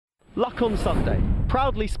Luck on Sunday,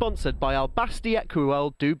 proudly sponsored by Al Basti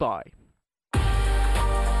Equiworld Dubai.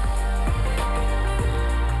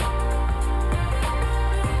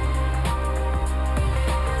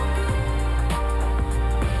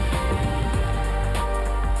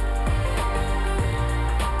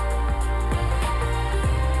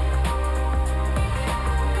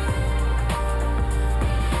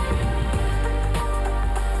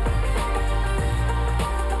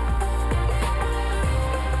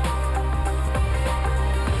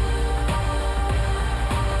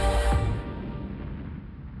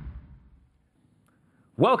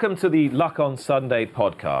 Welcome to the Luck on Sunday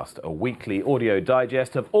podcast, a weekly audio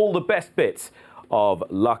digest of all the best bits of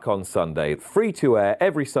Luck on Sunday, free to air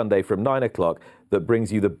every Sunday from 9 o'clock, that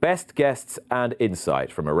brings you the best guests and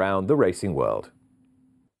insight from around the racing world.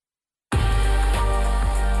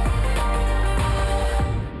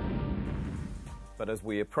 But as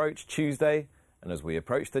we approach Tuesday and as we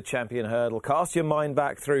approach the Champion Hurdle, cast your mind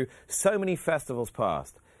back through so many festivals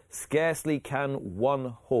past. Scarcely can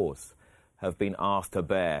one horse have been asked to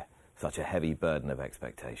bear such a heavy burden of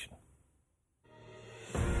expectation.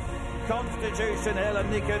 Constitution Hill and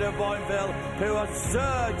Nico de Boinville, who are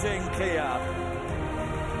surging clear.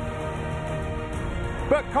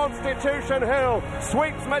 But Constitution Hill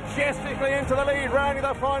sweeps majestically into the lead, rounding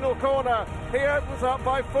the final corner. He opens up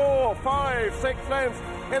by 4, 5, 6 lengths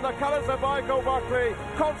in the colours of Michael Buckley.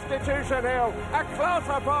 Constitution Hill, a class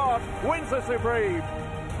apart, wins the Supreme.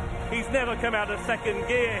 He's never come out of second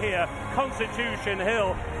gear here. Constitution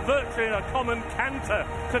Hill, virtually in a common canter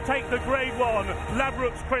to take the Grade 1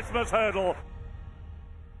 Ladbrokes Christmas Hurdle.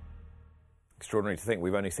 Extraordinary to think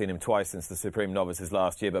we've only seen him twice since the Supreme Novices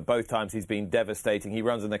last year, but both times he's been devastating. He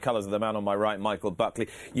runs in the colours of the man on my right, Michael Buckley.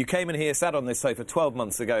 You came in here, sat on this sofa 12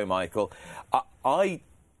 months ago, Michael. I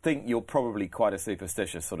think you're probably quite a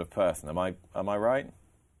superstitious sort of person. Am I right?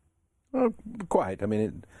 Well, quite. I mean,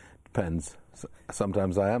 it depends.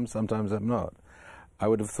 Sometimes I am, sometimes I'm not. I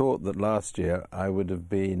would have thought that last year I would have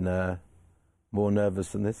been more nervous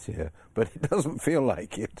than this year, but it doesn't feel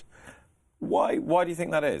like it. Why do you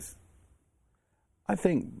think that is? I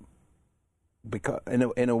think, because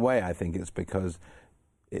in a way, I think it's because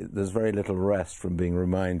there's very little rest from being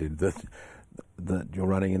reminded that you're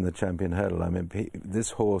running in the Champion Hurdle. I mean,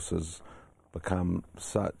 this horse has become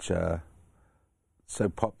so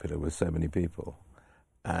popular with so many people,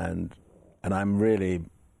 and I'm really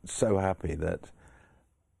so happy that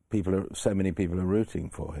so many people are rooting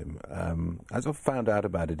for him. As I found out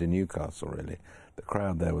about it in Newcastle, really, the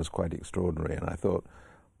crowd there was quite extraordinary, and I thought,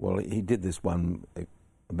 well, he did this one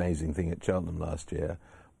amazing thing at Cheltenham last year,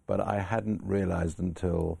 but I hadn't realised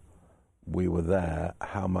until we were there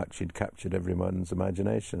how much he'd captured everyone's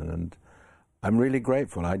imagination, and I'm really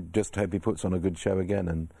grateful. I just hope he puts on a good show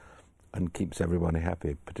again and keeps everybody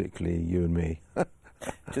happy, particularly you and me.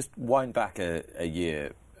 Just wind back a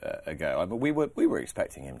year ago. I mean, we were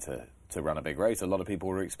expecting him to run a big race. A lot of people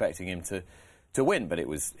were expecting him to win, but it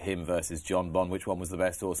was him versus John Bond, which one was the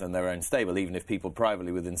best horse in their own stable, even if people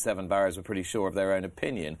privately within Seven Barrows were pretty sure of their own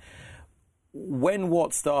opinion. When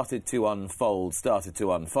what started to unfold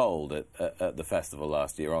at the festival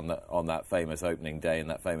last year on that famous opening day and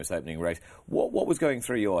that famous opening race, what was going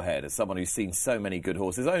through your head as someone who's seen so many good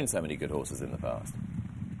horses, owned so many good horses in the past?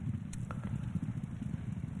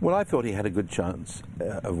 Well, I thought he had a good chance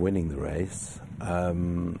of winning the race,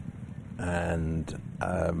 and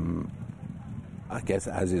I guess,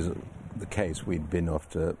 as is the case, we'd been off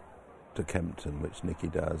to Kempton, which Nicky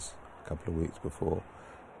does, a couple of weeks before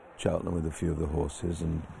Cheltenham with a few of the horses,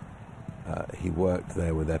 and he worked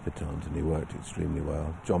there with Epatante, and he worked extremely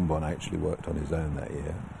well. John Bond actually worked on his own that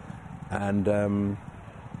year, and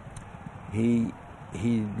he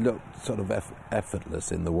looked sort of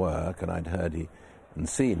effortless in the work, and I'd heard and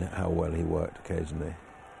seen how well he worked occasionally.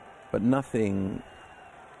 But nothing,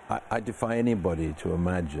 I defy anybody to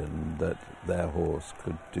imagine that their horse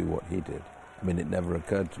could do what he did. I mean, it never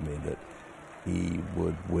occurred to me that he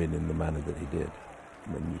would win in the manner that he did.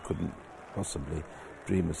 I mean, you couldn't possibly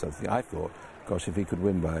dream of something. I thought, gosh, if he could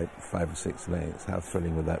win by 5 or 6 lengths, how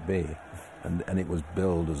thrilling would that be? And it was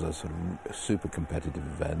billed as a sort of super competitive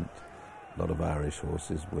event. A lot of Irish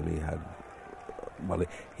horses.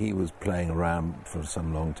 He was playing around for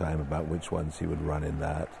some long time about which ones he would run in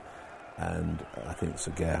that, and I think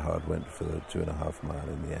Sir Gerhard went for the 2.5 mile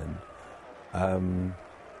in the end.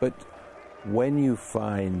 But when you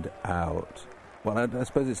find out, well, I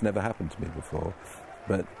suppose it's never happened to me before,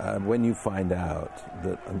 but when you find out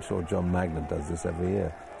that, I'm sure John Magnan does this every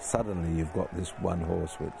year, suddenly you've got this one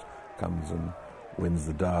horse which comes and wins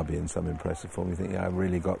the Derby in some impressive form, you think, yeah, I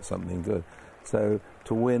really got something good. So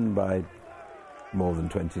to win by more than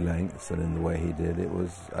 20 lengths, and in the way he did, it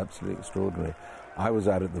was absolutely extraordinary. I was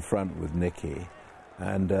out at the front with Nicky,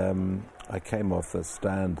 and I came off the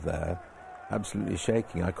stand there absolutely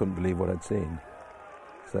shaking. I couldn't believe what I'd seen.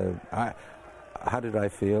 So how did I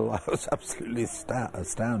feel? I was absolutely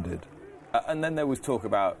astounded. And then there was talk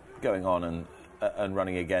about going on and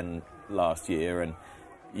running again last year, and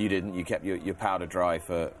you didn't. You kept your powder dry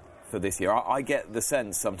for this year. I get the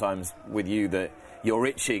sense sometimes with you that you're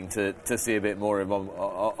itching to see a bit more of him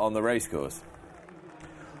on the racecourse.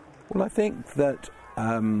 Well, I think that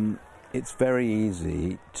it's very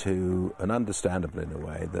easy to, and understandable in a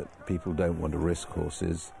way, that people don't want to risk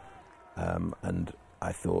horses. And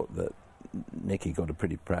I thought that Nicky got a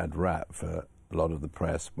pretty bad rap for a lot of the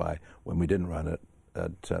press by when we didn't run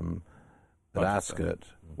at Ascot.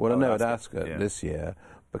 Well, no, at Ascot this year,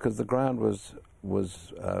 because the ground was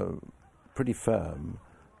pretty firm,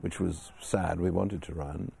 which was sad. We wanted to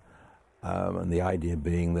run, and the idea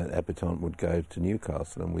being that Epatante would go to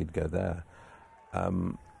Newcastle and we'd go there.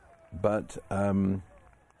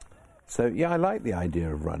 So yeah, I like the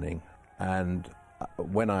idea of running. And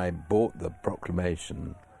when I bought the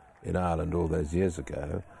Proclamation in Ireland all those years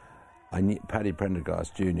ago, I knew Paddy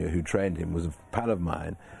Prendergast Jr., who trained him, was a pal of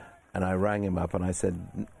mine, and I rang him up and I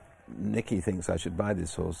said, Nicky thinks I should buy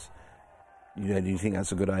this horse. Do you think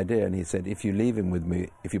that's a good idea? And he said, if you leave him with me,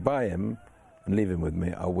 if you buy him and leave him with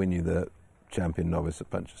me, I'll win you the Champion Novice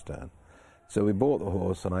at Punchestown. So we bought the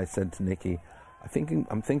horse, and I said to Nicky,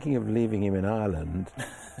 I'm thinking of leaving him in Ireland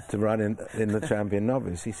to run in the Champion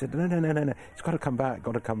Novice. He said, no, he's got to come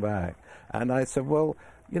back. And I said, well,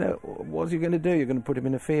 what's he going to do? You're going to put him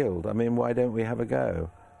in a field. I mean, why don't we have a go?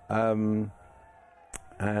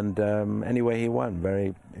 Anyway, he won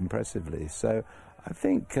very impressively. So I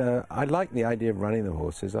think I like the idea of running the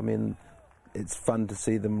horses. I mean, it's fun to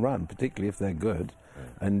see them run, particularly if they're good.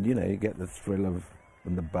 Yeah. And, you get the thrill of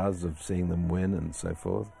and the buzz of seeing them win and so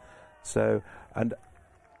forth. So, and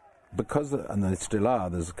because, and they still are,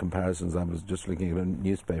 there's comparisons. I was just looking at a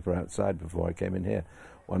newspaper outside before I came in here.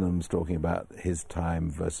 One of them was talking about his time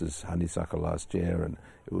versus Honeysuckle last year, and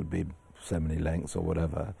it would be so many lengths or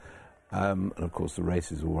whatever. And of course, the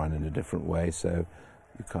races will run in a different way, so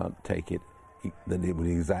you can't take it that it would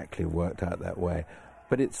exactly have worked out that way.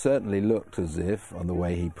 But it certainly looked as if, on the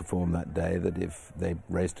way he performed that day, that if they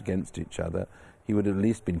raced against each other, he would have at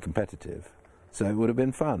least been competitive. So it would have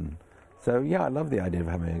been fun. So, yeah, I love the idea of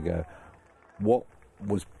having a go. What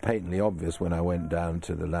was patently obvious when I went down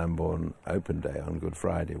to the Lambourn Open Day on Good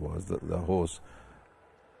Friday was that the horse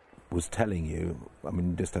was telling you, I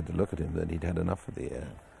mean, you just had to look at him, that he'd had enough for the year.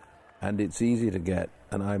 And it's easy to get,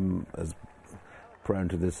 and I'm as prone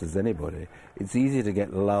to this as anybody, it's easy to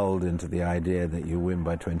get lulled into the idea that you win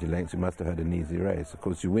by 20 lengths, you must have had an easy race. Of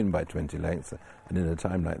course, you win by 20 lengths, and in a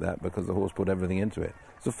time like that, because the horse put everything into it.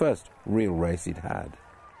 It's the first real race he'd had.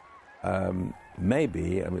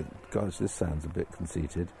 Maybe, I mean, gosh, this sounds a bit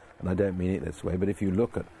conceited, and I don't mean it this way, but if you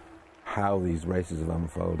look at how these races have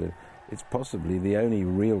unfolded, it's possibly the only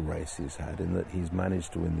real race he's had in that he's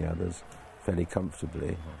managed to win the others fairly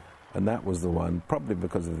comfortably. And that was the one, probably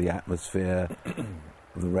because of the atmosphere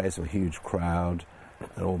of the race, a huge crowd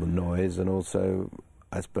and all the noise, and also,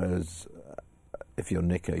 I suppose, if you're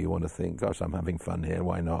Nico, you want to think, gosh, I'm having fun here,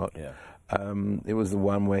 why not? Yeah. It was the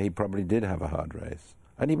one where he probably did have a hard race.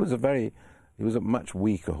 And he was a much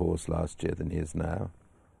weaker horse last year than he is now.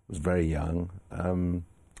 He was very young.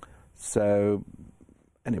 So,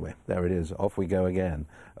 anyway, there it is. Off we go again.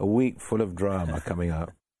 A week full of drama coming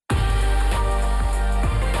up.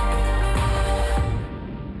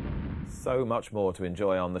 So much more to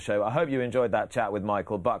enjoy on the show. I hope you enjoyed that chat with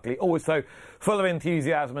Michael Buckley. Always so full of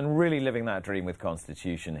enthusiasm and really living that dream with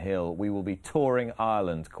Constitution Hill. We will be touring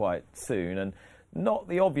Ireland quite soon, and not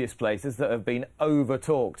the obvious places that have been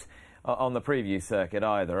over-talked on the preview circuit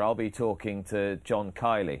either. I'll be talking to John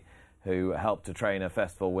Kiley, who helped to train a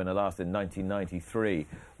festival winner last in 1993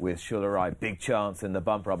 with Shulerai. Big chance in the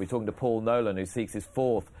bumper. I'll be talking to Paul Nolan, who seeks his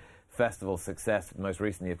fourth festival success. Most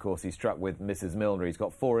recently, of course, he struck with Mrs. Milner. He's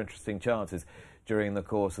got 4 interesting chances during the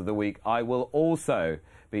course of the week. I will also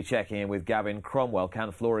be checking in with Gavin Cromwell.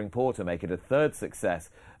 Can Flooring Porter make it a third success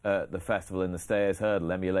at the festival in the Stayers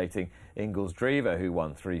Hurdle, emulating Ingles Drever, who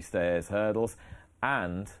won 3 Stayers Hurdles?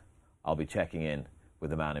 And I'll be checking in with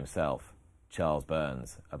the man himself, Charles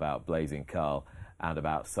Burns, about Blazing Carl and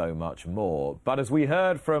about so much more. But as we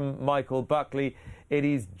heard from Michael Buckley, it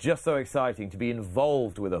is just so exciting to be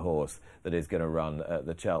involved with a horse that is going to run at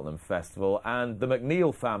the Cheltenham Festival. And the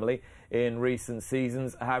McNeil family in recent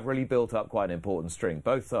seasons have really built up quite an important string,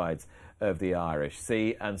 both sides of the Irish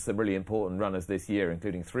Sea, and some really important runners this year,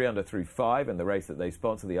 including 3 under through 5 in the race that they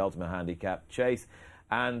sponsor, the Ultimate Handicap Chase,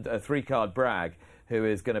 and a 3-card Bragg, who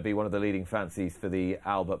is going to be one of the leading fancies for the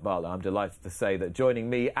Albert Butler. I'm delighted to say that joining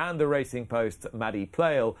me and the Racing Post Maddie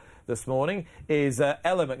Playle this morning is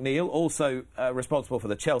Ella McNeil, also responsible for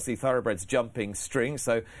the Chelsea Thoroughbreds jumping string,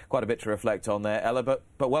 so quite a bit to reflect on there, Ella,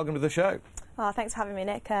 but welcome to the show. Oh, thanks for having me,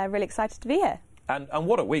 Nick. Really excited to be here. And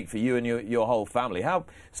what a week for you and your whole family. How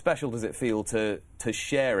special does it feel to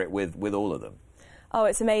share it with all of them? Oh,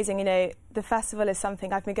 it's amazing. You know, the festival is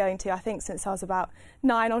something I've been going to, I think, since I was about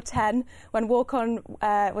 9 or 10, when Walk On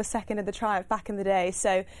was second in the Triumph back in the day.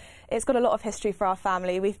 So it's got a lot of history for our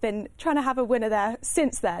family. We've been trying to have a winner there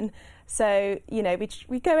since then. So, you know,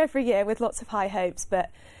 we go every year with lots of high hopes. But,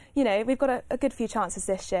 you know, we've got a good few chances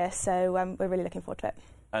this year. So we're really looking forward to it.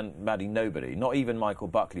 And, Maddie, nobody, not even Michael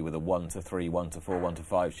Buckley with a 1 to 3, 1 to 4, 1 to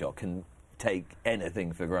 5 shot, can take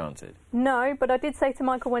anything for granted. No, but I did say to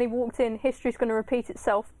Michael when he walked in, history's going to repeat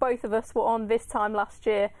itself. Both of us were on this time last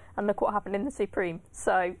year, and look what happened in the Supreme.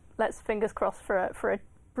 So let's fingers crossed for a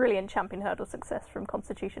brilliant champion hurdle success from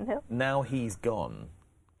Constitution Hill. Now he's gone,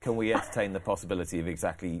 can we entertain the possibility of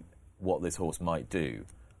exactly what this horse might do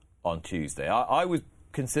on Tuesday? I was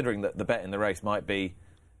considering that the bet in the race might be,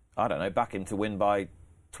 I don't know, back him to win by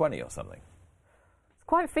 20 or something.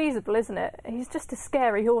 Quite feasible, isn't it? He's just a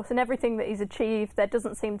scary horse, and everything that he's achieved, there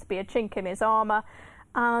doesn't seem to be a chink in his armour,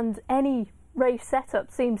 and any race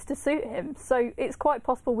setup seems to suit him. So it's quite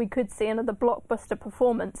possible we could see another blockbuster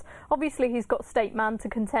performance. Obviously, he's got State Man to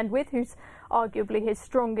contend with, who's arguably his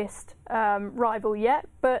strongest rival yet,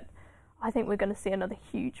 but I think we're going to see another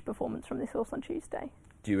huge performance from this horse on Tuesday.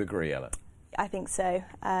 Do you agree, Ella? I think so.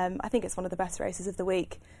 I think it's one of the best races of the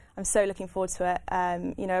week. I'm so looking forward to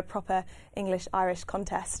it. You know, a proper English-Irish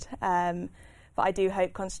contest. But I do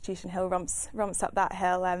hope Constitution Hill romps up that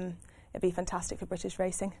hill. It'd be fantastic for British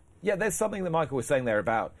racing. Yeah, there's something that Michael was saying there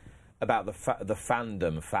about the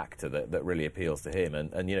fandom factor that really appeals to him,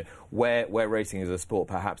 and you know where racing as a sport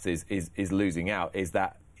perhaps is losing out is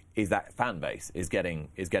that fan base is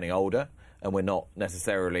getting older, and we're not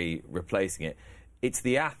necessarily replacing it. It's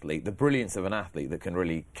the athlete, the brilliance of an athlete, that can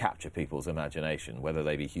really capture people's imagination, whether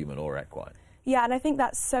they be human or equine. Yeah, and I think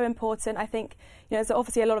that's so important. I think, you know, there's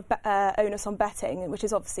obviously a lot of onus on betting, which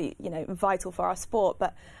is obviously, you know, vital for our sport.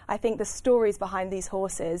 But I think the stories behind these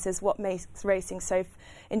horses is what makes racing so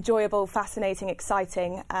enjoyable, fascinating,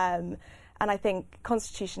 exciting. And I think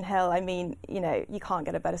Constitution Hill, I mean, you know, you can't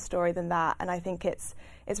get a better story than that. And I think it's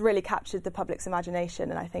really captured the public's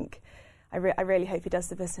imagination. And I think I really hope he does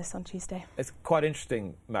the business on Tuesday. It's quite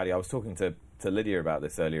interesting, Maddie. I was talking to Lydia about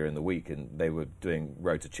this earlier in the week, and they were doing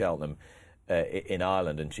Road to Cheltenham in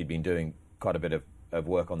Ireland, and she'd been doing quite a bit of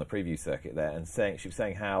work on the preview circuit there, and she was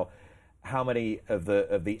saying how many of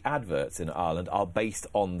the adverts in Ireland are based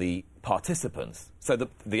on the participants. So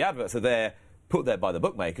the adverts are there, put there by the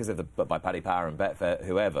bookmakers, by Paddy Power and Betfair,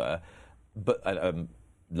 whoever, but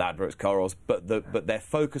Ladbrokes, Corals, but they're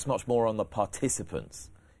focused much more on the participants,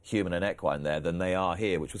 human and equine, there than they are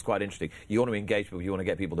here, which was quite interesting. You want to engage people, you want to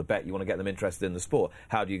get people to bet, you want to get them interested in the sport.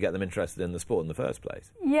 How do you get them interested in the sport in the first place?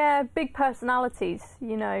 Yeah, big personalities,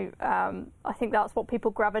 you know. I think that's what people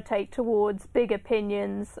gravitate towards, big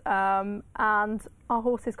opinions, and our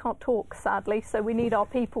horses can't talk, sadly, so we need our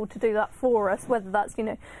people to do that for us, whether that's, you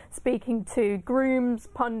know, speaking to grooms,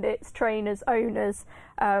 pundits, trainers, owners.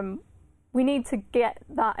 We need to get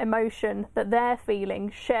that emotion that they're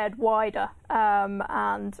feeling shared wider,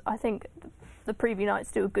 and I think the preview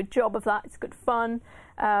nights do a good job of that. It's good fun,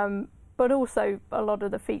 but also a lot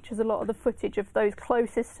of the features, a lot of the footage of those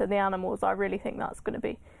closest to the animals, I really think that's going to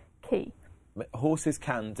be key. Horses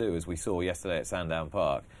can do, as we saw yesterday at Sandown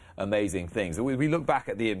Park, amazing things. We look back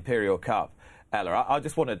at the Imperial Cup. Ella, I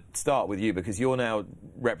just want to start with you, because you're now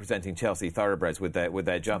representing Chelsea Thoroughbreds with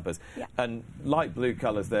their jumpers. Yeah. And light blue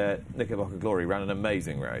colours there, Knickerbocker Glory ran an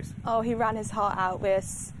amazing race. Oh, he ran his heart out. We're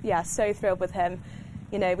so thrilled with him.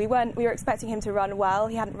 You know, we were expecting him to run well.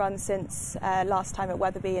 He hadn't run since last time at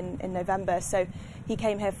Wetherby in November, so he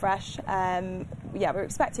came here fresh. We're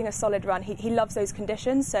expecting a solid run. He loves those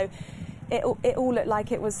conditions, so it all looked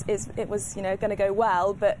like it was you know, going to go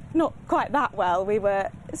well, but not quite that well. We were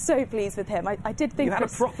so pleased with him. I did think you had a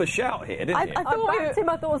proper shout here, didn't you? I backed him.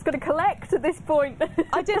 I thought I was going to collect at this point.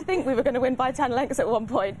 I did think we were going to win by 10 lengths at one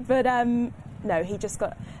point, but no, he just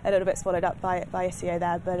got a little bit swallowed up by Isio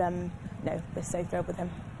there. But no, we're so thrilled with him.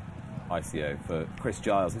 ICO for Chris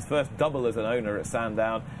Giles. His first double as an owner at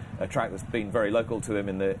Sandown, a track that's been very local to him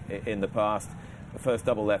in the past. The first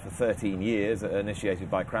double there for 13 years,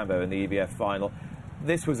 initiated by Crambo in the EBF final.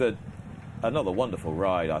 This was another wonderful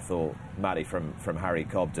ride, I thought, Maddie, from Harry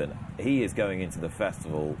Cobden. He is going into the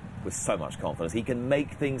festival with so much confidence. He can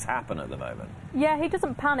make things happen at the moment. Yeah, he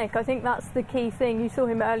doesn't panic. I think that's the key thing. You saw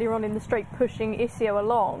him earlier on in the straight pushing Isio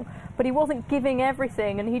along, but he wasn't giving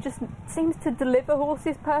everything, and he just seems to deliver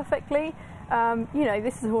horses perfectly.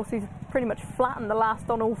 This is a horse who's pretty much flattened the last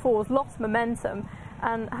on all fours, lost momentum,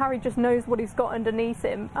 and Harry just knows what he's got underneath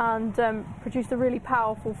him and produced a really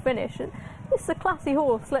powerful finish. And this is a classy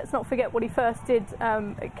horse. Let's not forget what he first did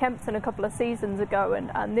at Kempton a couple of seasons ago,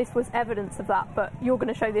 and this was evidence of that. But you're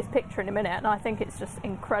going to show this picture in a minute, and I think it's just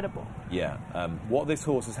incredible. Yeah, what this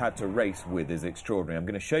horse has had to race with is extraordinary. I'm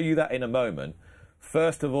going to show you that in a moment.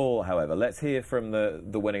 First of all, however, let's hear from the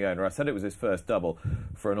winning owner. I said it was his first double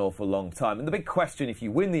for an awful long time. And the big question, if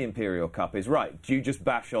you win the Imperial Cup, is, right, do you just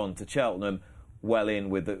bash on to Cheltenham well in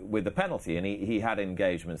with the penalty? And he had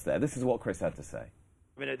engagements there. This is what Chris had to say.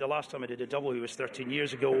 I mean, the last time I did a double, it was 13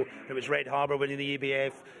 years ago. It was Red Harbour winning the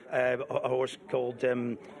EBF, a horse called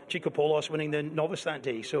Chico Polos winning the novice that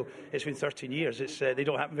day. So it's been 13 years. They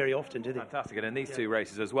don't happen very often, do they? Fantastic. And in these two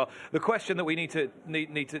races as well. The question that we need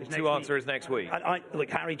to answer is next week. Look,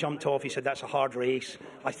 Harry jumped off. He said that's a hard race.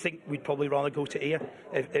 I think we'd probably rather go to Ayr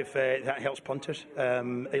if that helps punters.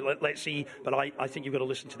 Let's see. But I think you've got to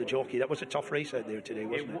listen to the jockey. That was a tough race out there today,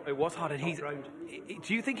 wasn't it? It was hard. And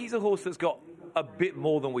do you think he's a horse that's got a bit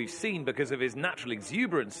more than we've seen because of his natural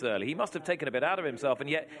exuberance early? He must have taken a bit out of himself, and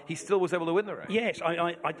yet he still was able to win the race. Yes,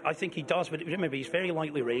 I think he does, but remember, he's very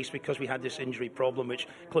lightly raced because we had this injury problem which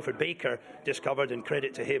Clifford Baker discovered, and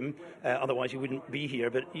credit to him, otherwise he wouldn't be here.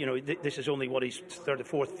 But this is only his third or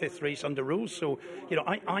fourth, fifth race under rules, so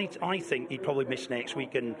I think he'd probably miss next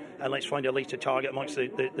week, and let's find a later target amongst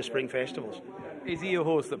the spring festivals. Is he a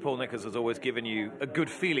horse that Paul Nicholls has always given you a good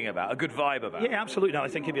feeling about, a good vibe about? Yeah, absolutely. I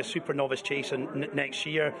think he'll be a super novice chase next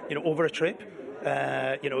year, over a trip,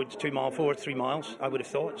 2 mile forward, 3 miles, I would have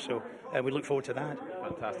thought. So we look forward to that.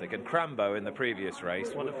 Fantastic. And Crambo in the previous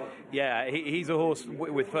race. Wonderful. Yeah, he's a horse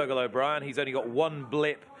with Fergal O'Brien. He's only got one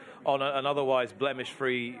blip on an otherwise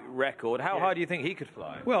blemish-free record. How high do you think he could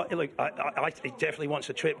fly? Well, look, he definitely wants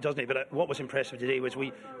a trip, doesn't he? But what was impressive today was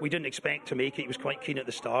we didn't expect to make it. He was quite keen at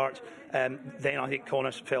the start. Then I think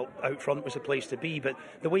Connors felt out front was the place to be. But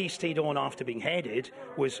the way he stayed on after being headed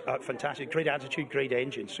was fantastic. Great attitude, great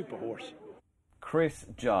engine, super horse. Chris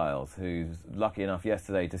Giles, who's lucky enough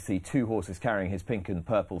yesterday to see 2 horses carrying his pink and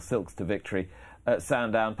purple silks to victory at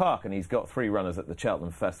Sandown Park, and he's got 3 runners at the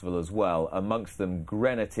Cheltenham Festival as well, amongst them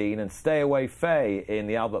Grenadine and Stay Away Faye in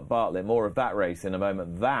the Albert Bartlett. More of that race in a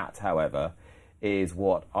moment. That, however, is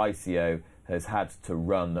what ICO has had to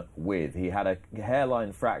run with. He had a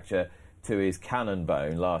hairline fracture to his cannon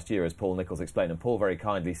bone last year, as Paul Nicholls explained, and Paul very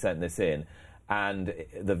kindly sent this in, and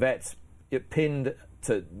the vets pinned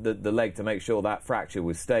to the leg to make sure that fracture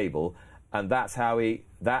was stable, and that's how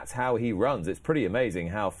he runs. It's pretty amazing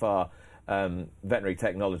how far veterinary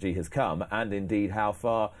technology has come, and indeed how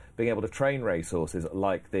far being able to train racehorses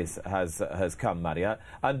like this has come, Maddie.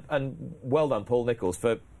 And well done, Paul Nicholls,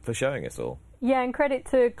 for showing us all. Yeah, and credit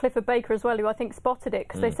to Clifford Baker as well, who I think spotted it,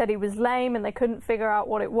 because they said he was lame and they couldn't figure out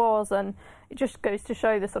what it was, and it just goes to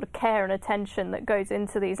show the sort of care and attention that goes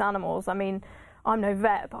into these animals. I mean, I'm no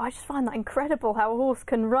vet, but I just find that incredible how a horse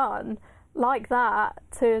can run like that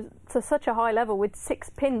to such a high level with 6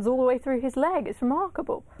 pins all the way through his leg. It's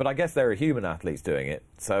remarkable. But I guess there are human athletes doing it,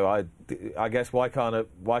 so I guess why can't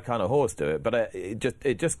a horse do it? But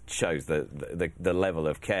it just shows the level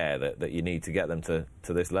of care that you need to get them to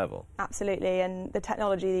this level. Absolutely, and the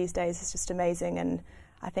technology these days is just amazing, and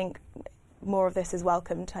I think more of this is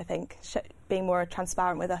welcomed. I think being more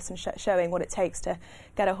transparent with us and showing what it takes to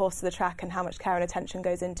get a horse to the track and how much care and attention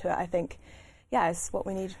goes into it, I think, yeah, is what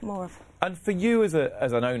we need more of. And for you as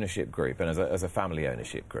an ownership group and as a family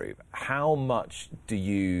ownership group, how much do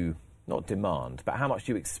you not demand, but how much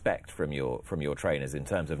do you expect from your trainers in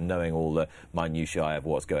terms of knowing all the minutiae of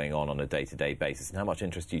what's going on a day-to-day basis, and how much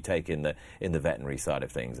interest do you take in the veterinary side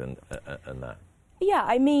of things and that? Yeah,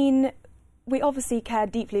 I mean, we obviously care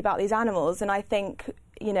deeply about these animals, and I think,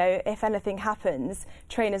 if anything happens,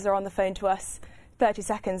 trainers are on the phone to us 30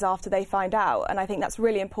 seconds after they find out, and I think that's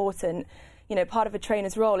really important. Part of a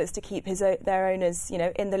trainer's role is to keep their owners,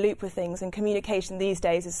 in the loop with things, and communication these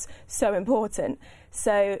days is so important.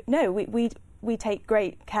 So, no, we take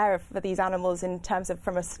great care for these animals in terms of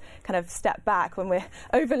from a kind of step back when we're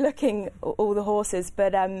overlooking all the horses.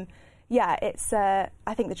 But, it's I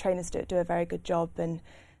think the trainers do a very good job, and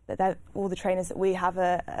all the trainers that we have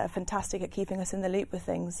are fantastic at keeping us in the loop with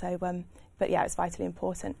things. So, but yeah, it's vitally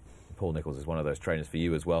important. Paul Nicholls is one of those trainers for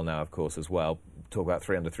you as well now, of course, as well. Talk about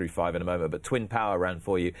 3 under 3.5 in a moment, but Twin Power ran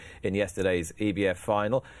for you in yesterday's EBF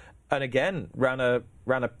final, and again ran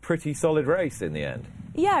a pretty solid race in the end.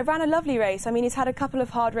 Yeah, ran a lovely race. I mean, he's had a couple of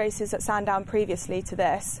hard races at Sandown previously to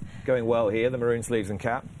this. Going well here, the maroon sleeves and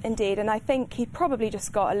cap. Indeed, and I think he probably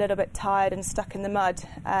just got a little bit tired and stuck in the mud.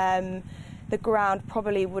 The ground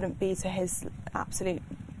probably wouldn't be to his absolute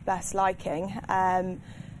best liking.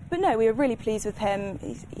 But no, we were really pleased with him.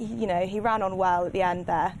 He ran on well at the end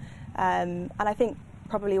there. And I think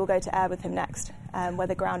probably we'll go to Ayr with him next, where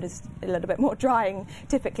the ground is a little bit more drying,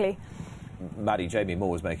 typically. Maddie, Jamie Moore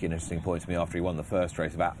was making an interesting point to me after he won the first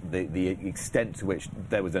race about the extent to which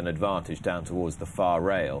there was an advantage down towards the far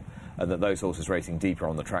rail, and that those horses racing deeper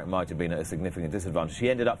on the track might have been at a significant disadvantage. He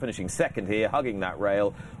ended up finishing second here, hugging that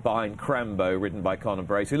rail behind Crambo, ridden by Conor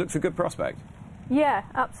Brace, who looks a good prospect. Yeah,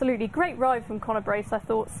 absolutely. Great ride from Conor Brace, I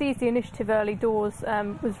thought. Seized the initiative early doors,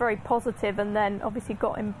 was very positive, and then obviously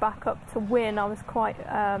got him back up to win. I was quite...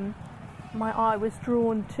 my eye was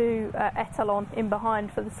drawn to Etalon in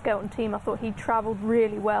behind for the Skelton team. I thought he travelled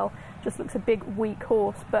really well. Just looks a big, weak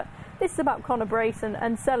horse. But this is about Conor Brace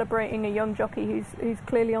and celebrating a young jockey who's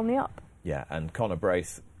clearly on the up. Yeah, and Conor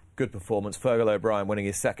Brace, good performance. Fergal O'Brien winning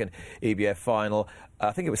his second EBF final.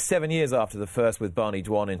 I think it was 7 years after the first with Barney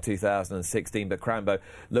Dwan in 2016. But Crambo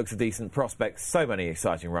looks a decent prospect. So many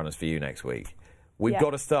exciting runners for you next week. We've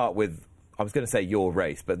got to start with... I was going to say your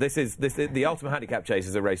race, but this is the Ultimate Handicap Chase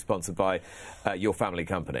is a race sponsored by your family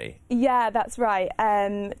company. Yeah, that's right.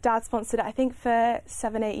 Dad sponsored it, I think, for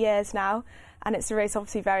 7-8 years now, and it's a race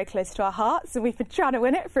obviously very close to our hearts, and we've been trying to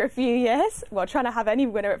win it for a few years. Well, trying to have any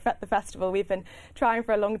winner at the festival. We've been trying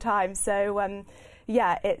for a long time, so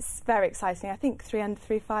yeah, it's very exciting. I think 3 under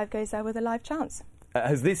 3.5 goes there with a live chance.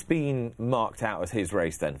 Has this been marked out as his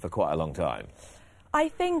race then for quite a long time? I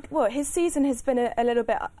think, well, his season has been a little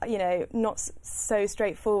bit, not so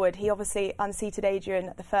straightforward. He obviously unseated Adrian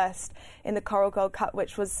at the first in the Coral Gold Cup,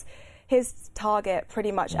 which was his target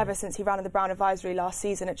pretty much ever since he ran in the Brown Advisory last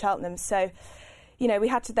season at Cheltenham. So, we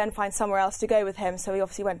had to then find somewhere else to go with him. So we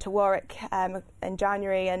obviously went to Warwick in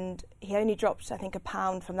January, and he only dropped, I think,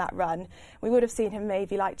 £1 from that run. We would have seen him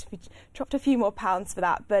maybe dropped a few more pounds for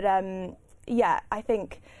that. But, I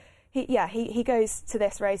think... He goes to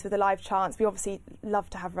this race with a live chance. We obviously love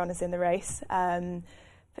to have runners in the race,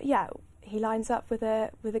 but yeah, he lines up with a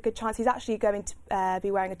good chance. He's actually going to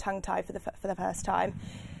be wearing a tongue tie for the first time.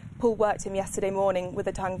 Paul worked him yesterday morning with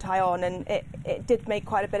a tongue tie on, and it did make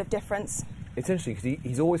quite a bit of difference. It's interesting because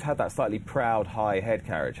he's always had that slightly proud high head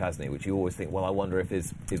carriage, hasn't he? Which you always think, well, I wonder if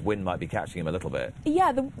his wind might be catching him a little bit.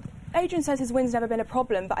 Yeah, Adrian says his wind's never been a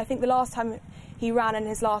problem, but I think the last time he ran in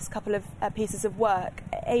his last couple of pieces of work,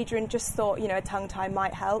 Adrian just thought, a tongue tie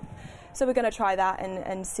might help. So we're going to try that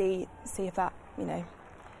and see if that,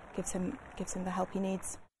 gives him the help he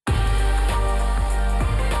needs.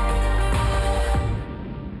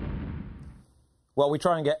 Well, we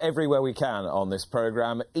try and get everywhere we can on this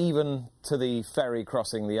programme, even to the ferry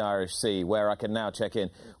crossing the Irish Sea, where I can now check in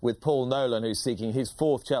with Paul Nolan, who's seeking his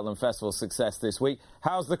 4th Cheltenham Festival success this week.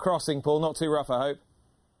 How's the crossing, Paul? Not too rough, I hope?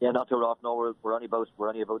 Yeah, not too rough. No, we're only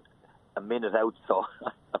about a minute out, so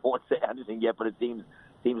I won't say anything yet, but it seems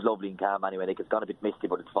lovely and calm anyway. It's gone a bit misty,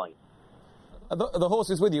 but it's fine. Are the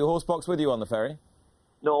horses with you, horse box with you on the ferry?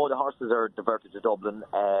 No, the horses are diverted to Dublin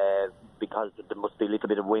because there must be a little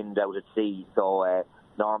bit of wind out at sea. So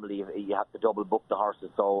normally you have to double book the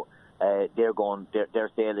horses. So they're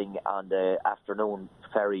sailing on the afternoon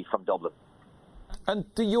ferry from Dublin.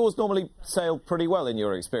 And do yours normally sail pretty well in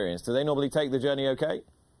your experience? Do they normally take the journey okay?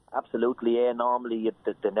 Absolutely, yeah. Normally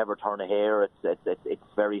they never turn a hair. It's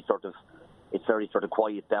very sort of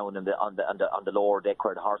quiet down on the lower deck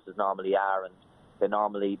where the horses normally are, and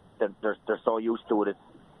they're so used to it.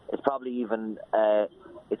 It's probably even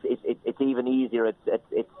it's even easier.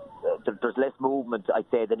 There's less movement, I'd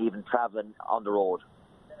say, than even travelling on the road.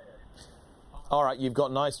 All right, you've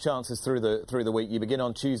got nice chances through the week. You begin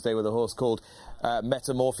on Tuesday with a horse called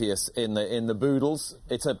Metamorpheus in the Boodles.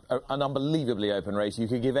 It's an unbelievably open race. You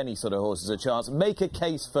could give any sort of horses a chance. Make a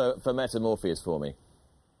case for Metamorpheus for me.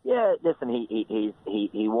 Yeah, listen, he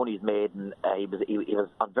won his maiden. He was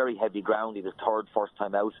on very heavy ground. He was third first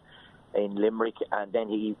time out in Limerick, and then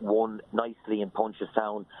he won nicely in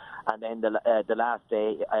Punchestown. And then the last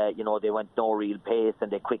day, they went no real pace,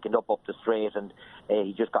 and they quickened up the straight, and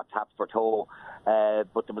he just got tapped for toe.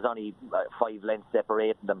 But there was only 5 lengths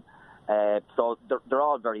separating them. So they're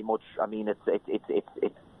all very much. I mean, it's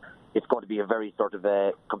it's going to be a very sort of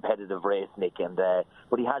a competitive race, Nick. And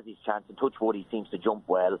but he has his chance. And touch wood, he seems to jump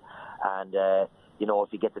well. And you know,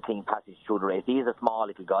 if he gets a clean passage through the race, he is a small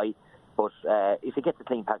little guy. But if he gets a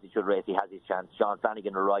clean passage through the race, he has his chance. Sean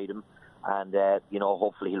Flanagan will ride him, and you know,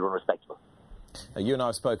 hopefully he'll run respectable. You and I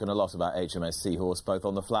have spoken a lot about HMS Seahorse, both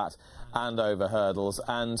on the flat and over hurdles,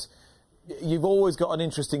 and you've always got an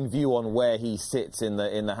interesting view on where he sits in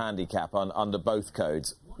the handicap under both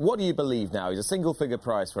codes. What do you believe now? He's a single-figure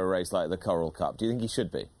price for a race like the Coral Cup. Do you think he should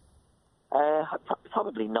be?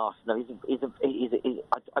 Probably not. No,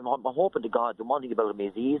 I'm hoping to God. The one thing about him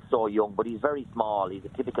is he is so young, but he's very small. He's a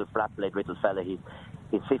typical flat-blade little fella. He's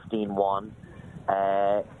 15-1.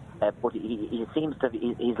 But he seems to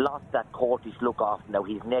he's lost that courtish look off now.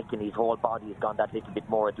 His neck and his whole body has gone that little bit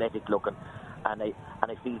more athletic looking, and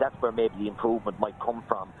I feel that's where maybe the improvement might come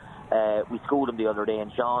from. We schooled him the other day,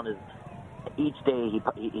 and Sean is each day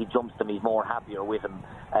he jumps to me, he's more happier with him,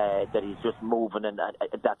 that he's just moving and that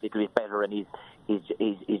little bit better, and he's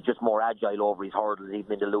just more agile over his hurdles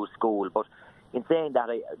even in the loose school. But in saying that,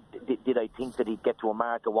 did I think that he'd get to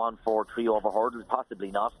America 1-4-3 over hurdles?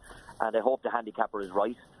 Possibly not, and I hope the handicapper is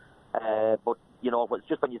right. But you know, it's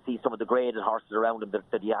just when you see some of the graded horses around him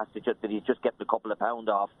that he's just getting a couple of pound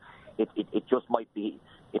off, it just might be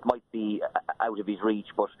out of his reach.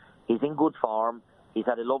 But he's in good form. He's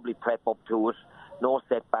had a lovely prep up to it, no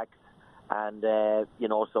setbacks, and you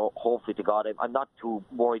know, so hopefully to God, I'm not too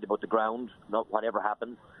worried about the ground, whatever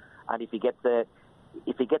happens. And if he gets a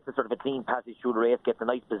sort of a clean passage through the race, gets a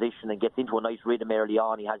nice position and gets into a nice rhythm early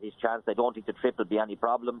on, he has his chance. I don't think the trip will be any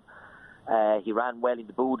problem. He ran well in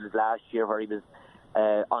the Boodles last year, where he was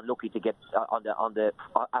unlucky to get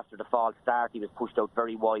after the false start. He was pushed out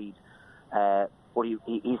very wide, but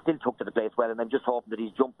he still took to the place well. And I'm just hoping that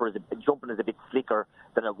his jumping is a bit slicker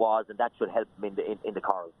than it was, and that should help him in the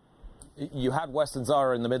Coral. You had Western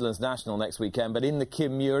Zara in the Midlands National next weekend, but in the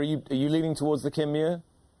Kim Muir, are you leaning towards the Kim Muir?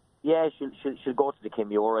 Yeah, she'll go to the Kim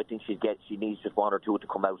Muir. I think she needs just one or two to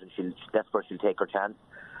come out, and that's where she'll take her chance.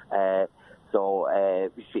 So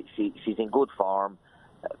she's in good form.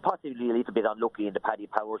 Possibly a little bit unlucky in the Paddy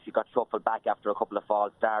Power. She got shuffled back after a couple of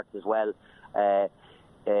false starts as well.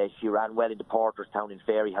 She ran well in the Porterstown in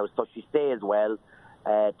Fairyhouse, so she stays well.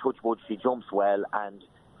 Touch wood, she jumps well, and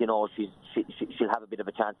you know, she'll have a bit of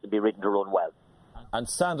a chance to be ridden to run well. And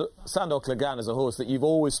Sandor Clegane is a horse that you've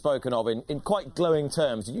always spoken of in quite glowing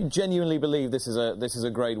terms. Do you genuinely believe this is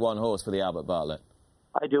a Grade 1 horse for the Albert Bartlett?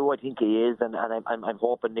 I do. I think he is, and I'm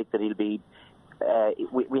hoping, Nick, that he'll be.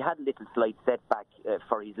 We had a little slight setback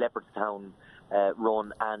for his Leopardstown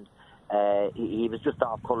run, and he was just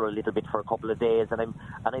off colour a little bit for a couple of days, and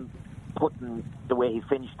I'm putting the way he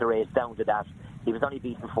finished the race down to that. He was only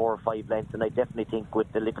beaten 4 or 5 lengths, and I definitely think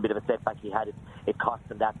with the little bit of a setback he had, it cost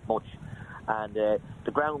him that much. And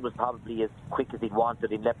the ground was probably as quick as he'd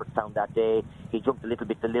wanted in Leopardstown that day. He jumped a little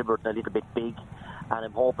bit deliberate and a little bit big, and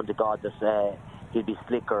I'm hoping to God that he'll be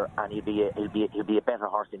slicker and he'll be a better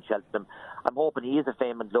horse in Cheltenham. I'm hoping he is a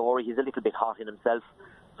Fame and Glory. He's a little bit hot in himself,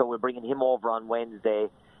 so we're bringing him over on Wednesday,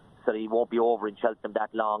 so that he won't be over in Cheltenham that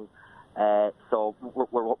long. So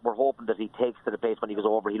we're hoping that he takes to the place when he goes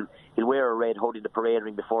over. He'll wear a red hood in the parade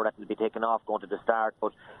ring before that will be taken off going to the start.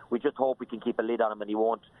 But we just hope we can keep a lid on him and he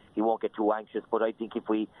won't get too anxious. But I think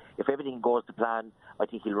if everything goes to plan, I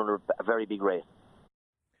think he'll run a very big race.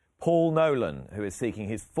 Paul Nolan, who is seeking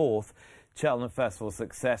his 4th Cheltenham Festival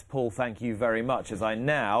success. Paul, thank you very much. As I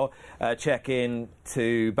now check in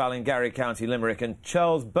to Ballingarry, County Limerick, and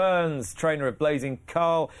Charles Burns, trainer of Blazing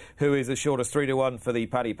Carl, who is as short as 3-1 for the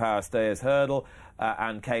Paddy Power Stayers Hurdle,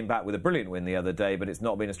 and came back with a brilliant win the other day, but it's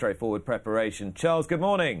not been a straightforward preparation. Charles, good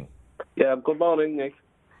morning. Yeah, good morning, Nick.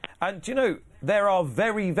 And do you know, there are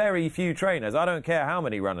very, very few trainers, I don't care how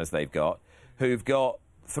many runners they've got, who've got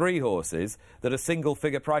 3 horses that are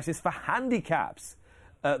single-figure prices for handicaps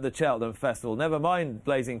at the Cheltenham Festival. Never mind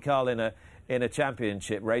Blazing Carl in a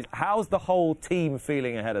championship race. How's the whole team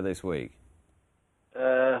feeling ahead of this week?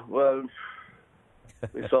 Well,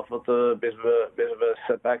 we suffered a bit of a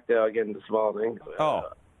setback there again this morning.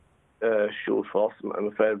 Shoot First, I'm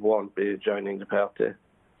afraid, won't be joining the party.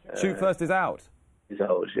 Shoot First is out. He's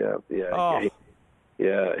out, yeah. Oh.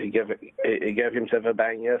 He gave himself a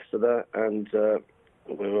bang yesterday, and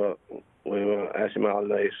we were at him all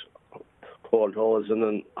night. Cold hose and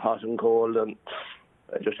then hot and cold, and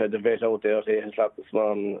I just had the vet out there at 8 o'clock this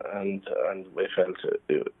morning, and we felt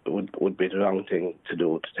it would be the wrong thing to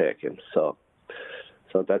do to take him. So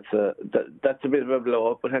that's a bit of a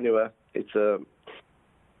blow up. But anyway, it's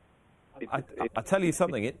I tell you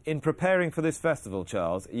something. In preparing for this festival,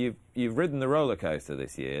 Charles, you've ridden the roller coaster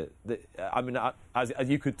this year. I mean, as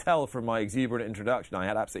you could tell from my exuberant introduction, I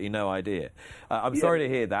had absolutely no idea. I'm sorry to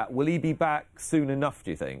hear that. Will he be back soon enough,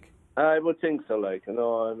 do you think? I would think so. Like, you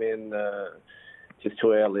know, I mean, just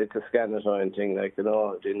too early to scan it or anything. Like, you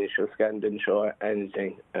know, the initial scan didn't show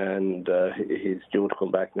anything, and he's due to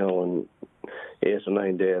come back now in 8 or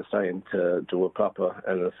 9 days' time to do a proper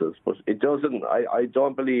analysis. But it doesn't. I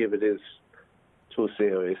don't believe it is too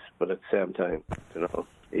serious. But at the same time, you know,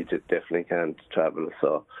 he definitely can't travel.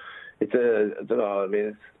 So it's I don't know. I mean,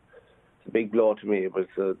 it's a big blow to me, but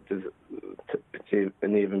it's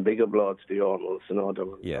an even bigger blow to the owners. You know,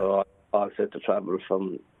 they're all set to travel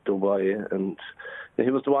from Dubai, and he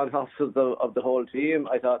was the one half of the whole team.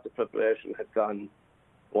 I thought the preparation had gone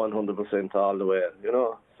 100% all the way, you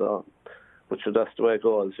know. So, but that's the way it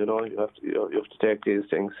goes, you know. You have to take these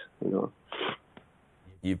things, you know.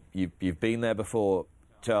 You've been there before,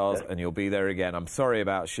 Charles, and you'll be there again. I'm sorry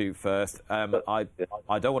about Shoot First. I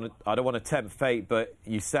don't want to tempt fate, but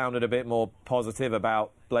you sounded a bit more positive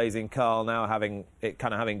about Blazing Carl now, having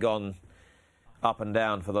gone up and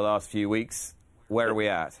down for the last few weeks. Where are we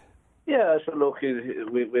at? Yeah, so look,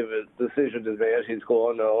 we've a decision is made. He's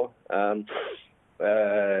going now.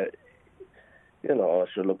 You know,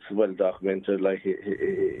 it looks well documented. Like he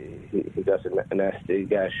got a nasty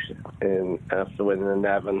gash after winning in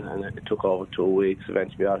Navan, and it took over 2 weeks of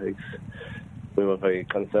antibiotics. We were very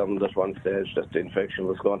concerned at one stage that the infection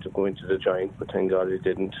was going to go into the joint, but thank God it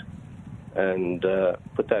didn't. And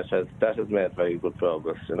but that has made very good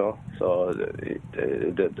progress, you know. So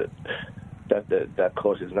that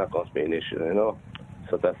cut is not going to be an issue, you know.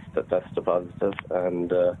 So that's the positive.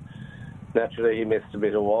 And naturally, he missed a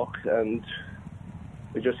bit of work, and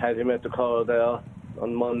we just had him at the car there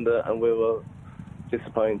on Monday, and we were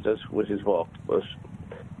disappointed with his work. But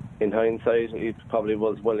in hindsight, he probably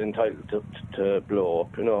was well entitled to blow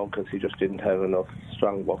up, you know, because he just didn't have enough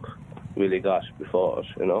strong work really got before it,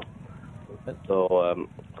 you know. So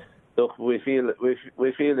look, we feel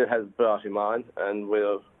it has brought him on, and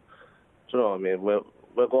we're, you know, I mean, we're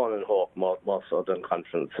going in hope more so than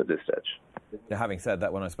confidence at this stage. Having said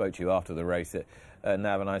that, when I spoke to you after the race at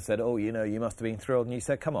Navan, I said, "Oh, you know, you must have been thrilled." And you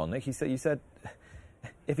said, "Come on, Nick." You said,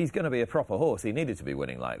 if he's going to be a proper horse, he needed to be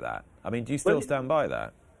winning like that. I mean, do you still stand by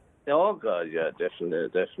that? Oh God, yeah,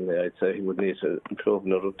 definitely. I'd say he would need to improve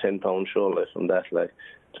another 10 pounds surely from that. Like,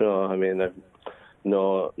 you know, I mean,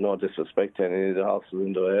 no disrespect to any of the horses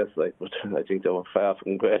in the race, like, but I think they were far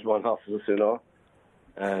from Grade 1 horses, you know.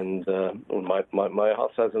 And my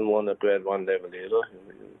horse hasn't won at Grade 1 level either.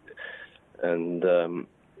 And to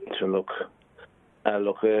look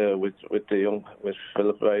with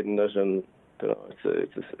Philip riding it, and you know,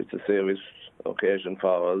 it's a serious occasion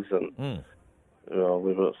for us, and you know,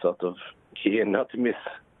 we were sort of keen not to miss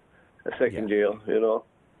a second year, you know.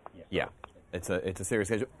 Yeah. It's a serious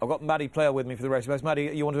occasion. I've got Maddie Player with me for the race.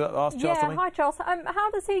 Maddie, you want to ask Charles something? Hi Charles.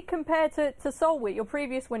 How does he compare to Solway, your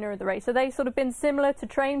previous winner of the race? Are they sort of been similar to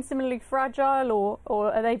train, similarly fragile,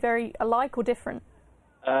 or are they very alike or different?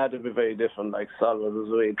 They'd be very different. Like, Solway was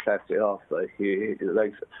a really classy horse. Like,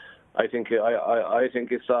 I think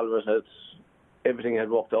if Solway had everything had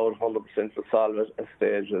worked out 100% for Solway at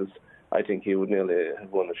stages, I think he would nearly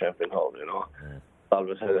have won the champion hole. You know,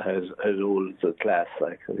 Solway has ruled the class,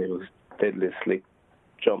 like, and he was deadly slick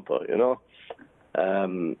jumper, you know.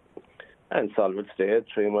 And Solway stayed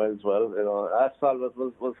 3 miles well, you know. Solway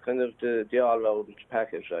was kind of the all-round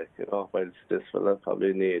package, like, you know, whilst this fella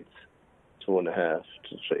probably needs 2.5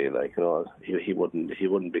 to 3, like, you know, he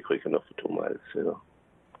wouldn't be quick enough for 2 miles, you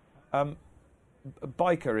know.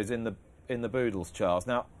 Biker is in the Boodles, Charles.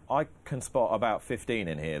 Now, I can spot about 15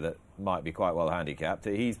 in here that might be quite well handicapped.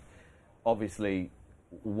 He's obviously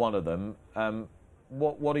one of them.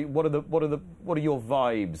 What are your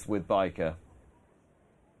vibes with Biker?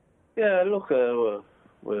 Yeah, look, I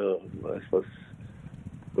suppose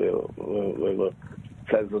we were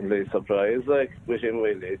pleasantly surprised, like, with him,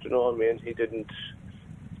 really. Do you know what I mean?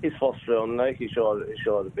 His first round, like, he showed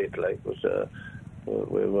a bit, like, but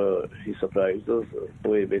he surprised us a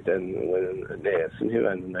wee bit then when in Naas, and he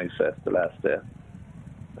ran a nice fast the last day.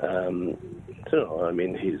 You know, I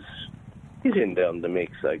mean, he's in there on the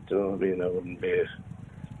mix, like, you know, I mean, I wouldn't be.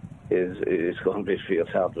 It's going to be a fierce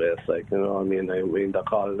hard race, like, you know, I mean, they're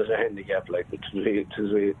calling it a handicap, like, but it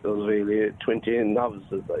was really 20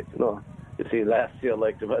 novices, like, you know. You see, last year,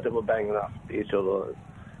 like, they were banging off each other. It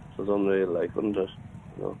was unreal, like, wasn't it?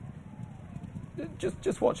 You know.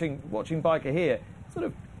 Just watching Biker here,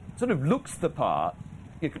 sort of looks the part.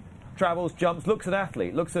 Travels, jumps, looks an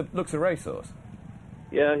athlete, looks a racehorse.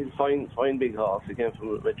 Yeah, he's fine big horse. He came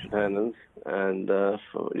from Richard Hannons, and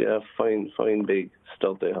fine big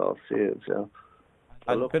sturdy horse he is. Yeah.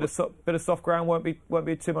 And bit of soft ground won't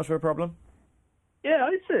be too much of a problem. Yeah,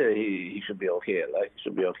 I'd say he should be okay. Like, he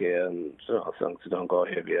should be okay, and as long as he don't go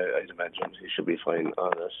heavy, I'd imagine he should be fine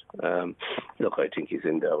on it. Look, I think he's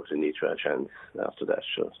in there with an each chance after that.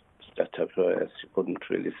 Sure, that type of race, you couldn't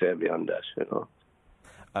really say beyond that, you know.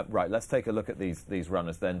 Right, let's take a look at these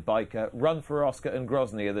runners then. Biker, Run for Oscar and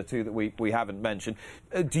Grozny are the two that we haven't mentioned.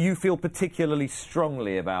 Do you feel particularly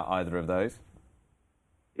strongly about either of those?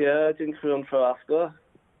 Yeah, I think Run for Oscar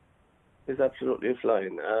is absolutely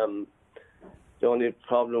flying. The only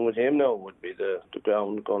problem with him now would be the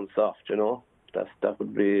ground going soft, you know. That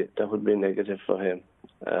would be negative for him.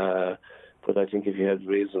 But I think if he had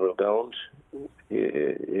reasonable ground,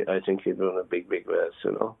 I think he'd run a big race,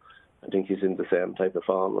 you know. I think he's in the same type of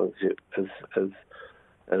form as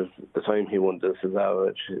the time he won the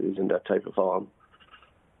Cesaro. He's in that type of form.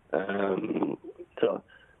 So,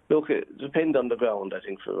 look, it depends on the ground, I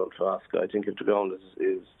think, for Oscar. I think if the ground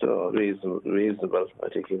is reasonable, I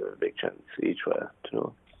think he'll have a big chance each way, you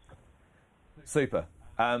know. Super.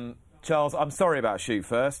 Charles, I'm sorry about Shoot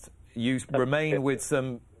First. You remain with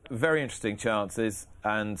some very interesting chances,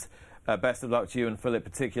 and best of luck to you and Philip,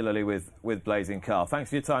 particularly with Blazing Carl. Thanks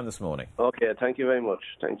for your time this morning. OK, thank you very much.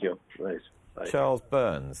 Thank you. Right. Bye. Charles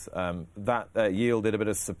Burns, that yielded a bit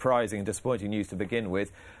of surprising and disappointing news to begin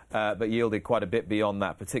with, but yielded quite a bit beyond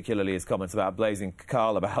that, particularly his comments about Blazing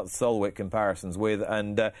Carl, about Solwick comparisons with,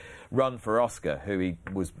 and Run for Oscar, who he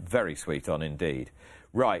was very sweet on indeed.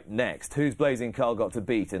 Right, next, who's Blazing Carl got to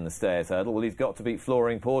beat in the Stayers hurdle? Well, he's got to beat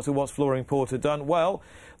Flooring Porter. What's Flooring Porter done? Well,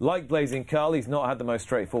 like Blazing Carl, he's not had the most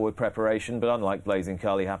straightforward preparation, but unlike Blazing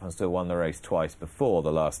Carl, he happens to have won the race twice before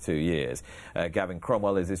the last 2 years. Gavin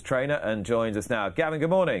Cromwell is his trainer and joins us now. Gavin, good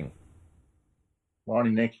morning.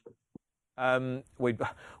 Morning, Nick.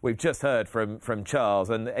 We've just heard from Charles,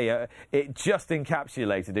 and it just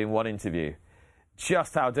encapsulated in one interview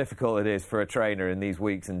just how difficult it is for a trainer in these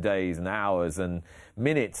weeks and days and hours and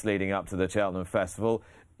minutes leading up to the Cheltenham Festival.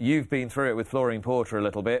 You've been through it with Flooring Porter a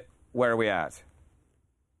little bit. Where are we at?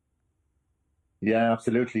 Yeah,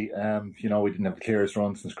 absolutely. You know, we didn't have the clearest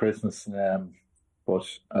run since Christmas, but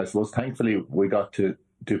I suppose thankfully we got to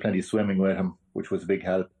do plenty of swimming with him, which was a big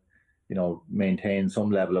help. You know, maintain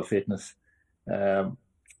some level of fitness.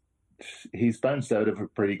 He's bounced out of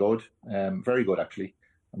it pretty good, very good actually.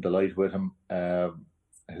 I'm delighted with him.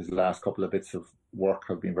 His last couple of bits of work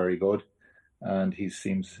have been very good, and he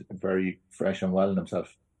seems very fresh and well in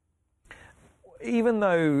himself. Even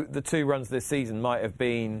though the two runs this season might have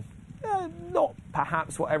been not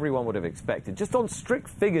perhaps what everyone would have expected, just on strict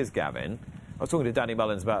figures, Gavin, I was talking to Danny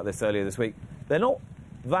Mullins about this earlier this week, they're not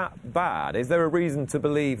that bad. Is there a reason to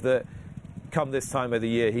believe that come this time of the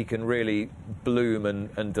year he can really bloom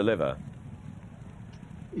and deliver?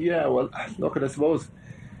 Yeah, well, look, I suppose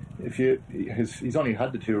he's only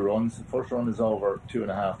had the two runs. The first run is over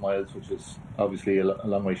 2.5 miles, which is obviously a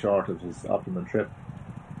long way short of his optimum trip,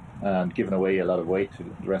 and giving away a lot of weight to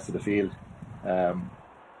the rest of the field.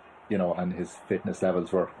 You know, and his fitness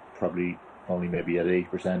levels were probably only maybe at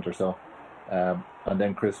 8% or so. And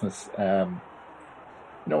then Christmas, no,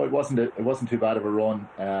 it wasn't too bad of a run.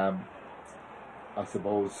 I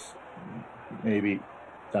suppose maybe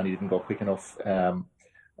Danny didn't go quick enough.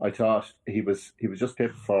 I thought he was just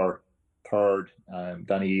pipped for third.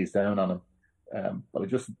 Danny eased down on him, but I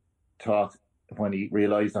just thought when he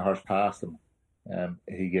realised the horse passed him,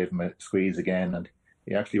 he gave him a squeeze again, and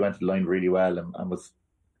he actually went to the line really well, and was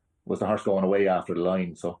the horse going away after the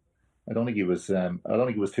line. So I don't think he was. I don't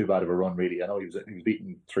think it was too bad of a run, really. I know he was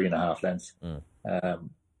beaten 3.5 lengths.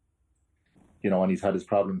 You know, and he's had his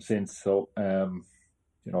problems since. So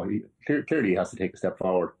you know, he clearly has to take a step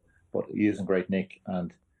forward, but he is in great nick,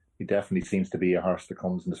 and he definitely seems to be a horse that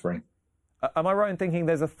comes in the spring. Am I right in thinking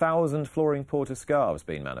there's 1,000 Flooring Porter scarves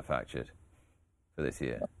being manufactured for this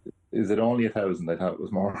year? Is it only 1,000? I thought it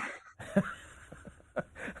was more.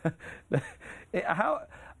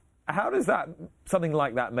 How does something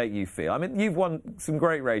like that make you feel? I mean, you've won some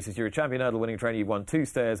great races. You're a champion hurdle winning trainer. You've won 2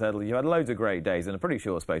 Stayers hurdle. You've had loads of great days in a pretty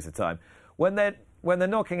short space of time. When they're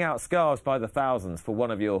knocking out scarves by the thousands for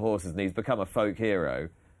one of your horses and he's become a folk hero,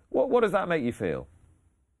 what does that make you feel?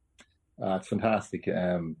 It's fantastic.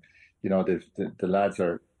 You know, the lads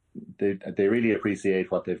they really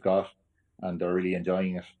appreciate what they've got, and they're really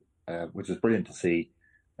enjoying it, which is brilliant to see.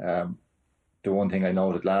 The one thing I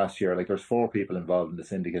noted last year, like, there's 4 people involved in the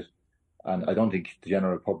syndicate, and I don't think the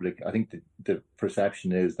general public, I think the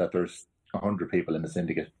perception is that there's 100 people in the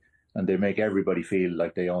syndicate, and they make everybody feel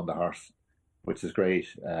like they own the horse, which is great.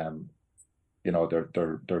 you know,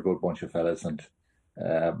 they're a good bunch of fellas, and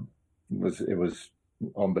it was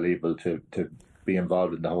unbelievable to be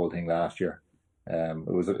involved in the whole thing last year. It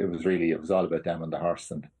was all about them and the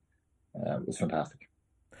horse, and it was fantastic.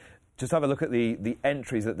 Just have a look at the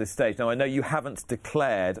entries at this stage. Now, I know you haven't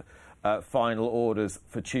declared final orders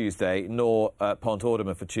for Tuesday, nor Pont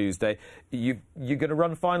Audemer for Tuesday. You're going to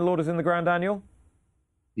run final orders in the Grand Annual?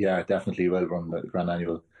 Yeah, definitely will run the Grand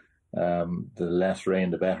Annual. The less rain,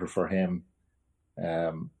 the better for him.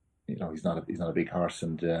 You know, he's not a big horse,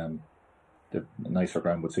 and the nicer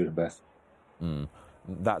ground would suit him best.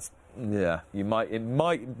 But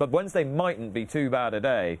Wednesday mightn't be too bad a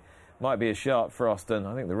day. Might be a sharp frost, and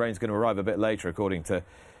I think the rain's going to arrive a bit later, according to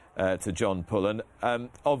John Pullen.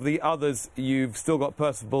 Of the others, you've still got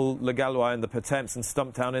Percival, Le Gallois, and the Pertemps and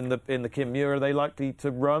Stumptown in the Kinmure. Are they likely to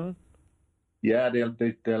run? Yeah,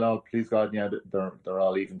 they'll all, please God, yeah, they're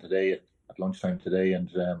all even today at lunchtime today, and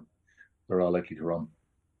they're all likely to run.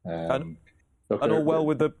 And all well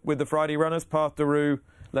with the Friday runners, Path de Rue,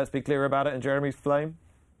 Let's Be Clear About It, and Jeremy's Flame?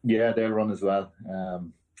 Yeah, they'll run as well.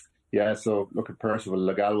 So look at Percival,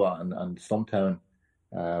 Le Gallois, and Stumptown.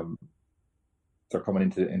 They're coming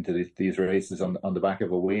into these races on the back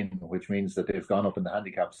of a win, which means that they've gone up in the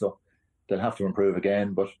handicap. So they'll have to improve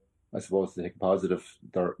again. But I suppose to take positive,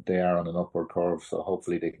 they are on an upward curve. So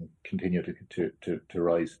hopefully they can continue to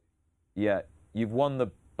rise. Yeah, you've won the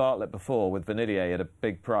Bartlett before with Vanidier at a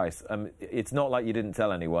big price. It's not like you didn't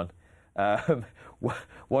tell anyone.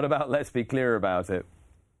 What about Let's Be Clear About It?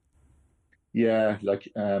 Yeah,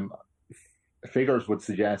 figures would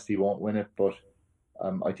suggest he won't win it, but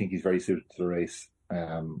I think he's very suited to the race.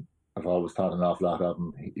 I've always thought an awful lot of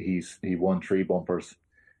him. He won 3 bumpers.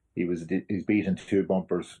 He's beaten 2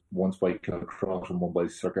 bumpers, once by Kilcrot and one by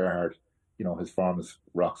Sir Gerhard. You know, his form is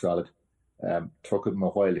rock solid. Took him a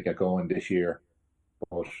while to get going this year,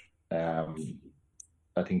 but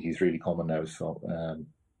I think he's really coming now. So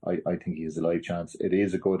I think he has a live chance. It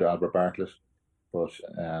is a good Albert Bartlett, but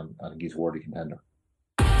I think he's a worthy contender.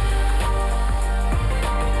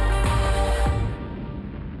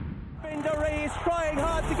 Bindery is trying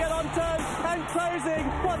hard to get on turn and closing.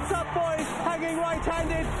 What's up, boys? Hanging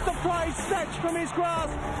right-handed. The prize snatched from his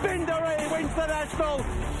grasp. Bindery wins the National.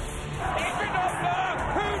 Inverdoppler!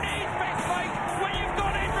 Who needs best mate when you've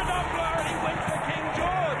got Inverdoppler and he wins the King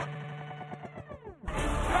George?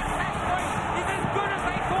 But Hatchway is as good as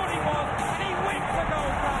they thought he was, and he wins the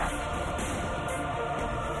Gold Cup.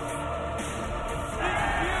 This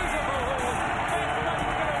beautiful horse, best mate's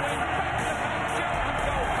going to win back-to-back Cheltenham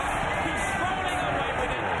Gold Cup. He's strolling away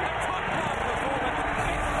with it. A top-class performance. Best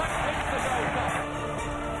mate wins the Gold Cup.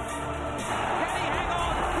 Can he hang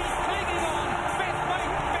on? He's clinging on. Best mate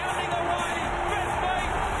bounding away. Best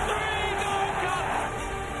mate, 3 Gold Cups.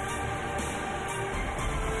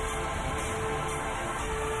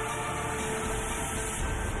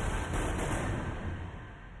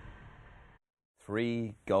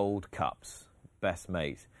 3 Gold Cups, Best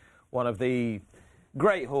Mate. One of the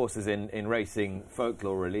great horses in racing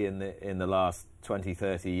folklore, really, in the last 20,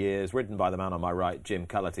 30 years, ridden by the man on my right, Jim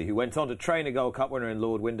Cullity, who went on to train a Gold Cup winner in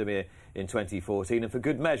Lord Windermere in 2014. And for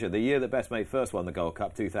good measure, the year that Best Mate first won the Gold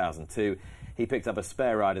Cup, 2002, he picked up a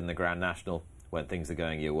spare ride in the Grand National. When things are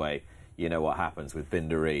going your way, you know what happens with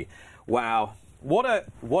Bindery. Wow, what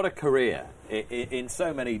a career in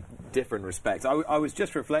so many different respects. I was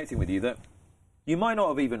just reflecting with you that you might not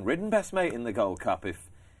have even ridden Best Mate in the Gold Cup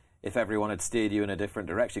if everyone had steered you in a different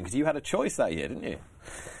direction, because you had a choice that year, didn't you?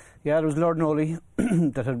 Yeah, there was Lord Nolly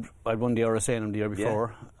that I'd won the RSA the year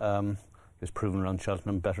before. Yeah. He was proven around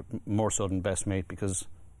Cheltenham more so than Best Mate, because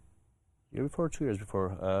the year before, 2 years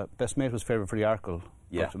before, Best Mate was favourite for the Arkle,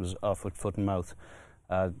 but it was off with foot and mouth.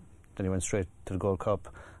 Then he went straight to the Gold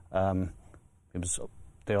Cup.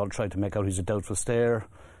 They all tried to make out he's a doubtful stayer,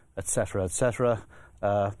 etc., etc.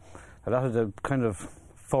 A lot of the kind of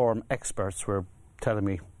form experts were telling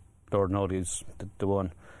me Lord Nolly's the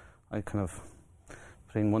one. I kind of,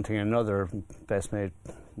 between one thing and another, Best Mate,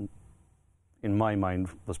 in my mind,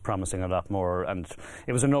 was promising a lot more, and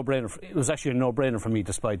it was a no-brainer. It was actually a no-brainer for me,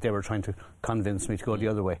 despite they were trying to convince me to go the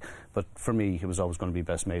other way. But for me, it was always going to be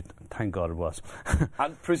Best Mate. Thank God it was.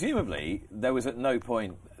 And presumably, there was at no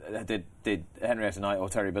point did Henrietta Knight or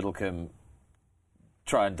Terry Biddlecombe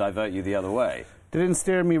try and divert you the other way? They didn't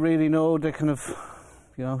steer me, really, no. They kind of,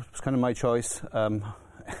 it was kind of my choice.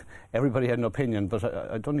 Everybody had an opinion, but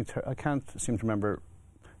I can't seem to remember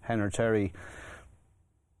Hen or Terry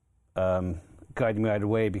guiding me either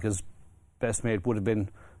way, because Best Mate would have been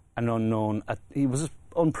an unknown. He was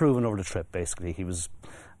unproven over the trip, basically.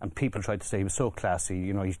 And people tried to say he was so classy.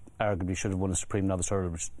 He arguably should have won a Supreme Novice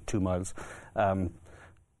Hurdle, which is 2 miles.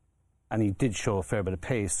 and he did show a fair bit of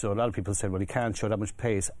pace. So a lot of people said, well, he can't show that much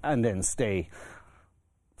pace and then stay.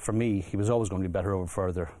 For me, he was always going to be better over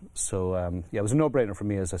further. So, yeah, it was a no-brainer for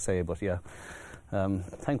me, as I say, but yeah,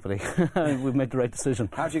 thankfully, we've made the right decision.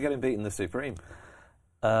 How did you get him beaten the Supreme?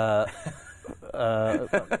 Do you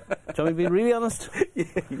want me to be really honest?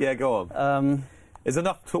 Yeah, go on. There's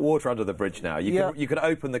enough water under the bridge now. You can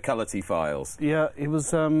open the Cullity files. Yeah, it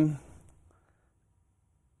was... I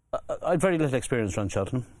had very little experience around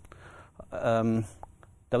Cheltenham. That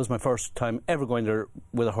was my first time ever going there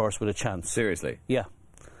with a horse with a chance. Seriously? Yeah.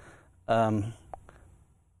 And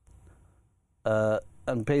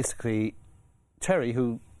basically, Terry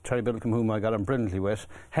Biddlecombe, whom I got on brilliantly with,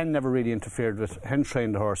 Hen never really interfered with... Hen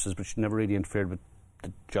trained the horses, but she never really interfered with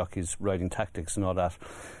the jockeys' riding tactics and all that.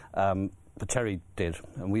 But Terry did,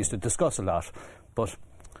 and we used to discuss a lot.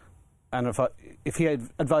 And if he had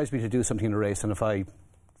advised me to do something in a race, and if I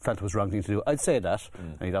felt it was the wrong thing to do, I'd say that.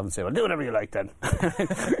 And he'd often say, well, do whatever you like then.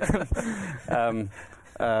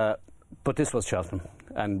 But this was Cheltenham,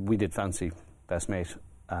 and we did fancy best mate.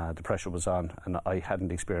 The pressure was on, and I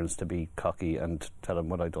hadn't experience to be cocky and tell him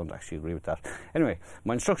what I don't actually agree with that. Anyway,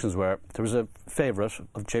 my instructions were, there was a favourite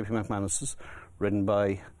of JP McManus's, ridden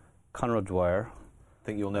by Conor O'Dwyer. I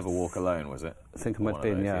think You'll Never Walk Alone, was it? I think it might have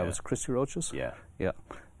been, yeah. It was Christy Roach's? Yeah. Yeah.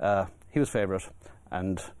 He was favourite,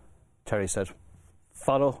 and Terry said,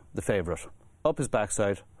 follow the favourite. Up his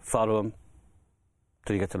backside, follow him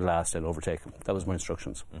till you get to the last and overtake him. That was my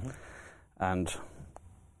instructions. Mm-hmm. And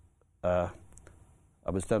I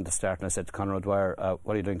was down to start, and I said to Conor O'Dwyer,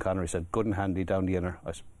 what are you doing, Conor? He said, good and handy, down the inner.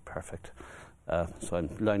 I said, perfect. So I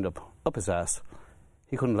lined up his ass.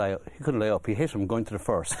 He couldn't lie up. He hit him going to the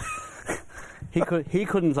first. He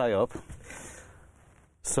couldn't lie up.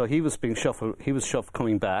 So he was being shuffled. He was shuffled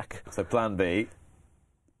coming back. So plan B.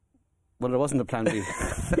 Well, there wasn't a plan B.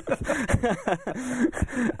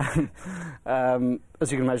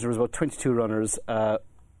 As you can imagine, there was about 22 runners.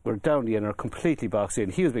 We're down the inner, completely boxed in.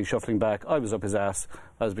 He was being shuffling back. I was up his ass.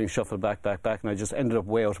 I was being shuffled back, and I just ended up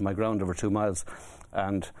way out of my ground over 2 miles.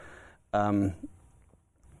 And then,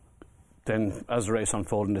 as the race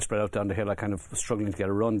unfolded and they spread out down the hill, I kind of was struggling to get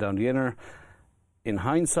a run down the inner. In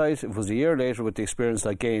hindsight, if it was a year later with the experience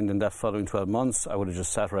I gained in that following 12 months, I would have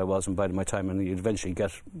just sat where I was and bided my time, and you'd eventually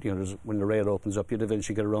get, when the rail opens up, you'd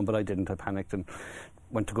eventually get a run, but I didn't. I panicked and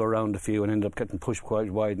went to go around a few and ended up getting pushed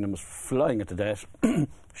quite wide and I was flying at the death.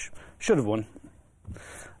 Should have won.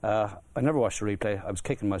 I never watched the replay. I was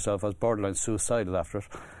kicking myself. I was borderline suicidal after it.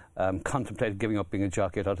 Contemplated giving up being a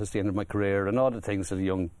jockey. I thought it was the end of my career and all the things that a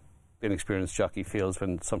young, inexperienced jockey feels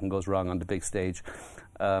when something goes wrong on the big stage.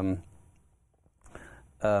 I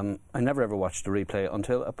never ever watched the replay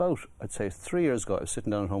until about, I'd say, 3 years ago. I was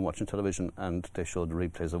sitting down at home watching television and they showed the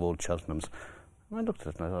replays of old Cheltenhams. And I looked at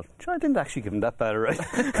it and I thought, I didn't actually give him that bad a ride.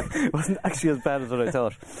 It wasn't actually as bad as what I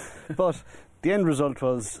thought. But the end result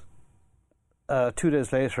was 2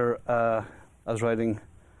 days later, I was riding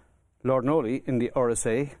Lord Nolly in the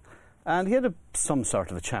RSA, and he had some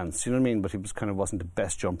sort of a chance, you know what I mean? But he was wasn't the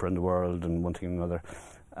best jumper in the world and one thing and another.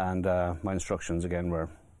 And my instructions again were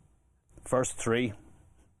first 3.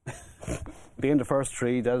 Be in the first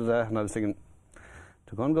 3, and I was thinking,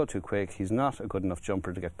 to go and go too quick, he's not a good enough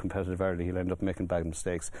jumper to get competitive early. He'll end up making bad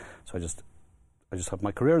mistakes. So I just thought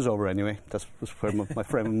my career's over anyway. That's where my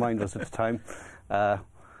frame of mind was at the time. I'm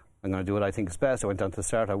going to do what I think is best. I went down to the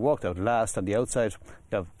start. I walked out last on the outside.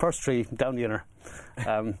 First 3, down the inner.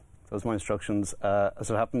 That was my instructions. As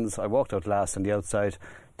it happens, I walked out last on the outside,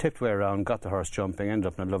 tipped way around, got the horse jumping, ended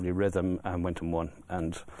up in a lovely rhythm, and went and won.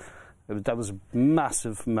 And that was a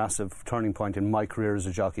massive, massive turning point in my career as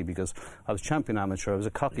a jockey, because I was champion amateur. I was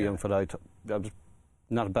a cocky young fella. I was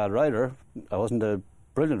not a bad rider. I wasn't a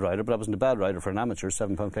brilliant rider, but I wasn't a bad rider for an amateur,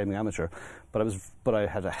 7-pound claiming amateur. But I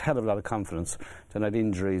had a hell of a lot of confidence. Then I had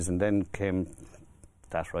injuries, and then came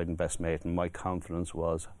that riding best mate, and my confidence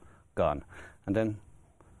was gone. And then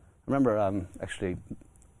I remember actually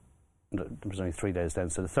there was only 3 days then.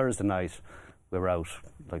 So the Thursday night we were out,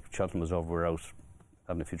 like Cheltenham was over, we were out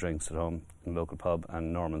having a few drinks at home in a local pub,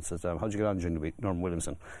 and Norman says, how'd you get on during the week? Norman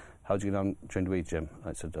Williamson. How'd you get on during the week, Jim?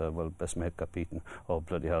 I said, well, best mate got beaten. Oh,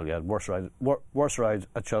 bloody hell, yeah, worst ride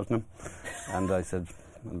at Cheltenham. And I said,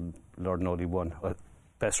 Lord Nolly won.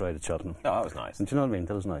 Best ride at Cheltenham. Oh, that was nice. And do you know what I mean?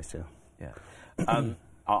 That was nice, yeah. Yeah.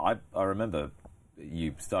 I remember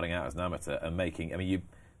you starting out as an amateur and you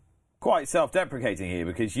quite self-deprecating here,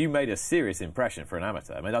 because you made a serious impression for an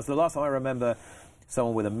amateur. I mean, that's the last time I remember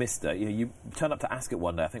someone with a mister. You turned up to Ascot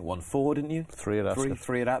one day, I think, won 4, didn't you? 3 at Ascot.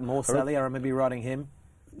 3 at Ascot. Morselli, I remember you riding him.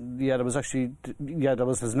 Yeah, that was actually... Yeah, that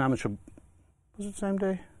was as an amateur... Was it the same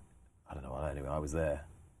day? I don't know. Anyway, I was there.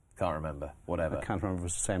 Can't remember. Whatever. I can't remember if it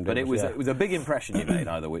was the same day. But it was yeah. it was a big impression you made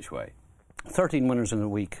either which way. 13 winners in a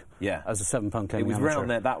week. Yeah. As a 7-pound claiming It was amateur.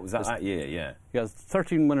 round there. That was that year. Yeah. Yeah,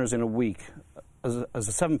 13 winners in a week as a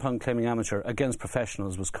 7-pound claiming amateur against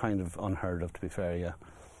professionals was kind of unheard of, to be fair. Yeah.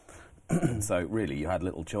 So really, you had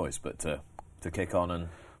little choice but to kick on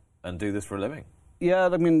and do this for a living. Yeah,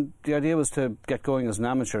 I mean, the idea was to get going as an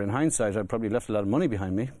amateur. In hindsight, I probably left a lot of money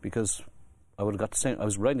behind me because I would have got the same. I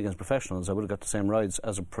was riding against professionals. I would have got the same rides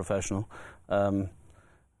as a professional, but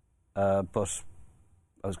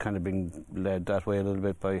I was kind of being led that way a little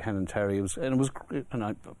bit by Hen and Terry. And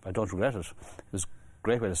I don't regret it. It was a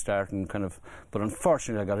great way to start and kind of. But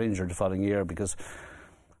unfortunately, I got injured the following year because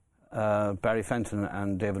Barry Fenton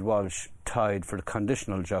and David Walsh tied for the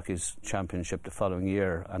Conditional Jockeys Championship the following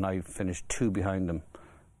year, and I finished 2 behind them.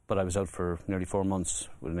 But I was out for nearly 4 months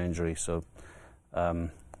with an injury, so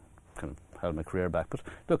kind of held my career back. But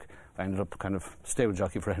look, I ended up kind of stable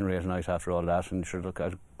jockey for Henrietta Knight after all that, and sure, look,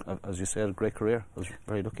 as you said, a great career. I was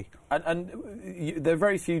very lucky. And there are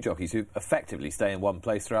very few jockeys who effectively stay in one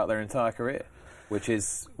place throughout their entire career, which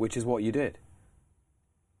is what you did.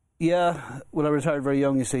 Yeah, well, I retired very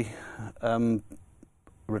young, you see.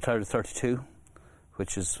 Retired at 32,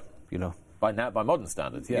 which is, you know... By modern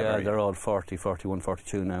standards, yeah. Yeah, they're all 40, 41,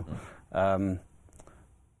 42 now.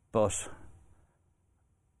 But,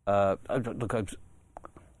 look, I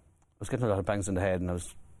was getting a lot of bangs in the head, and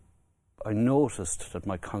I noticed that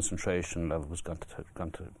my concentration level was gone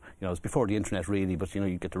to you know, it was before the internet really, but, you know,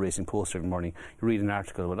 you get the Racing Post every morning, you read an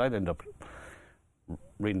article, but I'd end up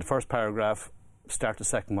reading the first paragraph, start the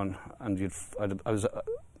second one, and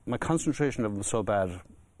my concentration level was so bad,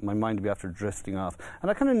 my mind would be after drifting off. And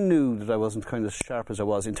I kind of knew that I wasn't kind of sharp as I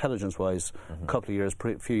was intelligence-wise a couple of years,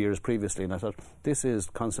 few years previously, and I thought, this is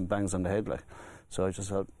constant bangs on the head, like. So I just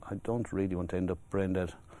thought, I don't really want to end up brain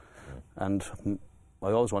dead. And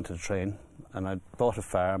I always wanted to train, and I bought a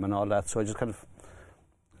farm and all that, so I just kind of,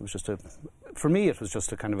 it was just for me it was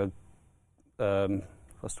just a kind of a,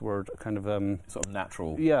 what's the word, kind of... sort of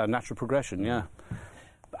natural... Yeah, natural progression, yeah.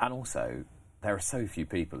 And also, there are so few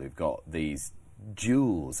people who've got these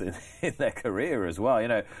jewels in their career as well. You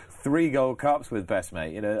know, 3 Gold Cups with Best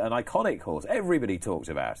Mate, you know, an iconic horse. Everybody talked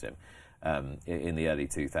about him in the early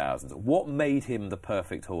 2000s. What made him the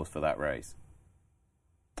perfect horse for that race?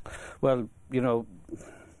 Well, you know,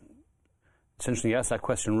 it's interesting you ask that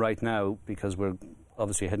question right now because we're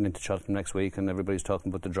obviously heading into Cheltenham next week and everybody's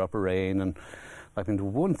talking about the drop of rain and I mean, the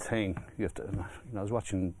one thing you have to, you know, I was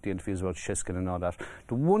watching the interviews about Shiskin and all that.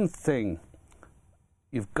 The one thing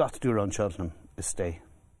you've got to do around Cheltenham is stay.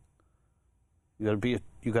 You got to be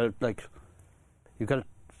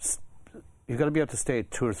able to stay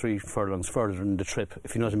 2 or 3 furlongs further than the trip,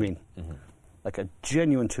 if you know what I mean. Mm-hmm. Like a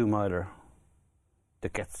genuine 2-miler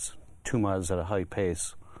that gets 2 miles at a high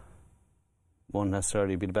pace won't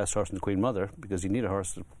necessarily be the best horse in the Queen Mother because you need a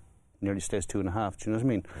horse that nearly stays 2.5. Do you know what I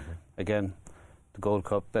mean? Mm-hmm. Again, the Gold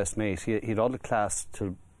Cup Best Mate, he had all the class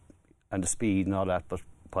and the speed and all that, but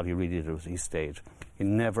what he really did was he stayed. He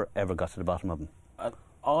never ever got to the bottom of them.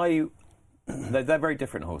 They're very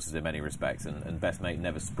different horses in many respects, and Best Mate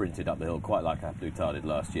never sprinted up the hill quite like A Plus Tard did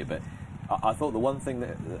last year, but I thought the one thing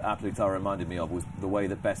that A Plus Tard reminded me of was the way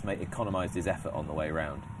that Best Mate economised his effort on the way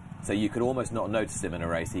round. So you could almost not notice him in a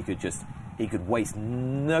race. He could waste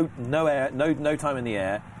no time in the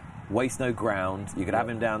air, waste no ground. You could have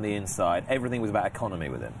him down the inside. Everything was about economy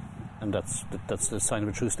with him. And that's the sign of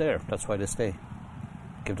a true stayer. That's why they stay.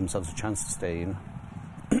 Give themselves a chance to stay, you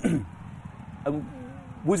know.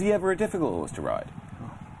 Was he ever a difficult horse to ride?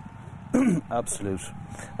 Absolute.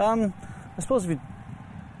 I suppose if you...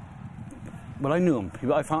 Well, I knew him.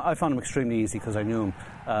 I found him extremely easy because I knew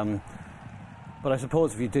him. But I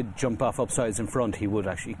suppose if you did jump off upsides in front, he could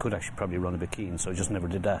actually probably run a bit keen, so I just never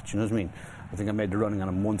did that, you know what I mean? I think I made the running on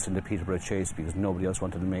him once in the Peterborough Chase because nobody else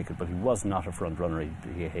wanted to make it, but he was not a front runner,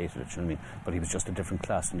 he hated it, you know what I mean? But he was just a different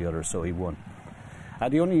class than the others, so he won.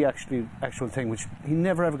 The only actual thing which he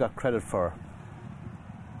never ever got credit for,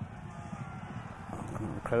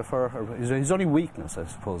 or his only weakness, I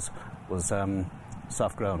suppose, was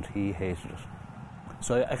soft ground. He hated it.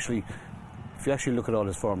 So actually, if you actually look at all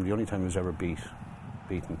his form, the only time he was ever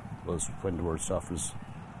beaten was when the word soft was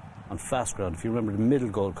on fast ground. If you remember the middle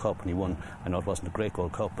Gold Cup when he won, I know it wasn't a great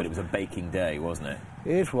Gold Cup, but it was a baking day, wasn't it?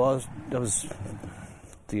 It was. That was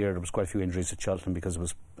the year there was quite a few injuries at Cheltenham because it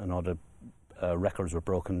was, and all the records were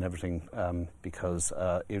broken and everything because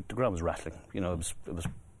the ground was rattling. You know, it was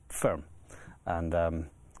firm, and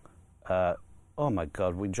oh my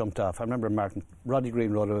God, we jumped off. I remember Roddy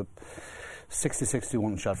Green rode a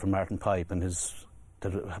 60-61 shot from Martin Pipe, and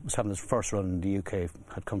that was having his first run in the UK,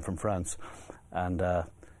 had come from France, and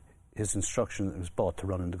his instruction was bought to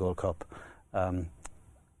run in the Gold Cup, but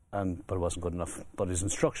it wasn't good enough. But his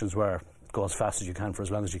instructions were, go as fast as you can for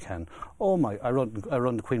as long as you can. Oh my! I run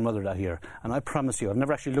the Queen Mother that year, and I promise you, I've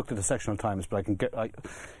never actually looked at the sectional times, but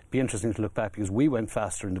be interesting to look back, because we went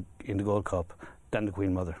faster in the Gold Cup than the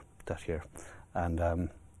Queen Mother that year, and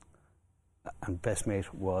Best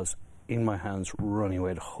Mate was in my hands, running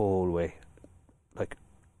away the whole way. Like,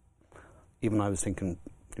 even I was thinking,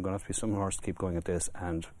 you're going to have to be some horse to keep going at this,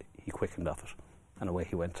 and he quickened off it, and away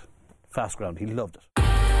he went. Fast ground, he loved it.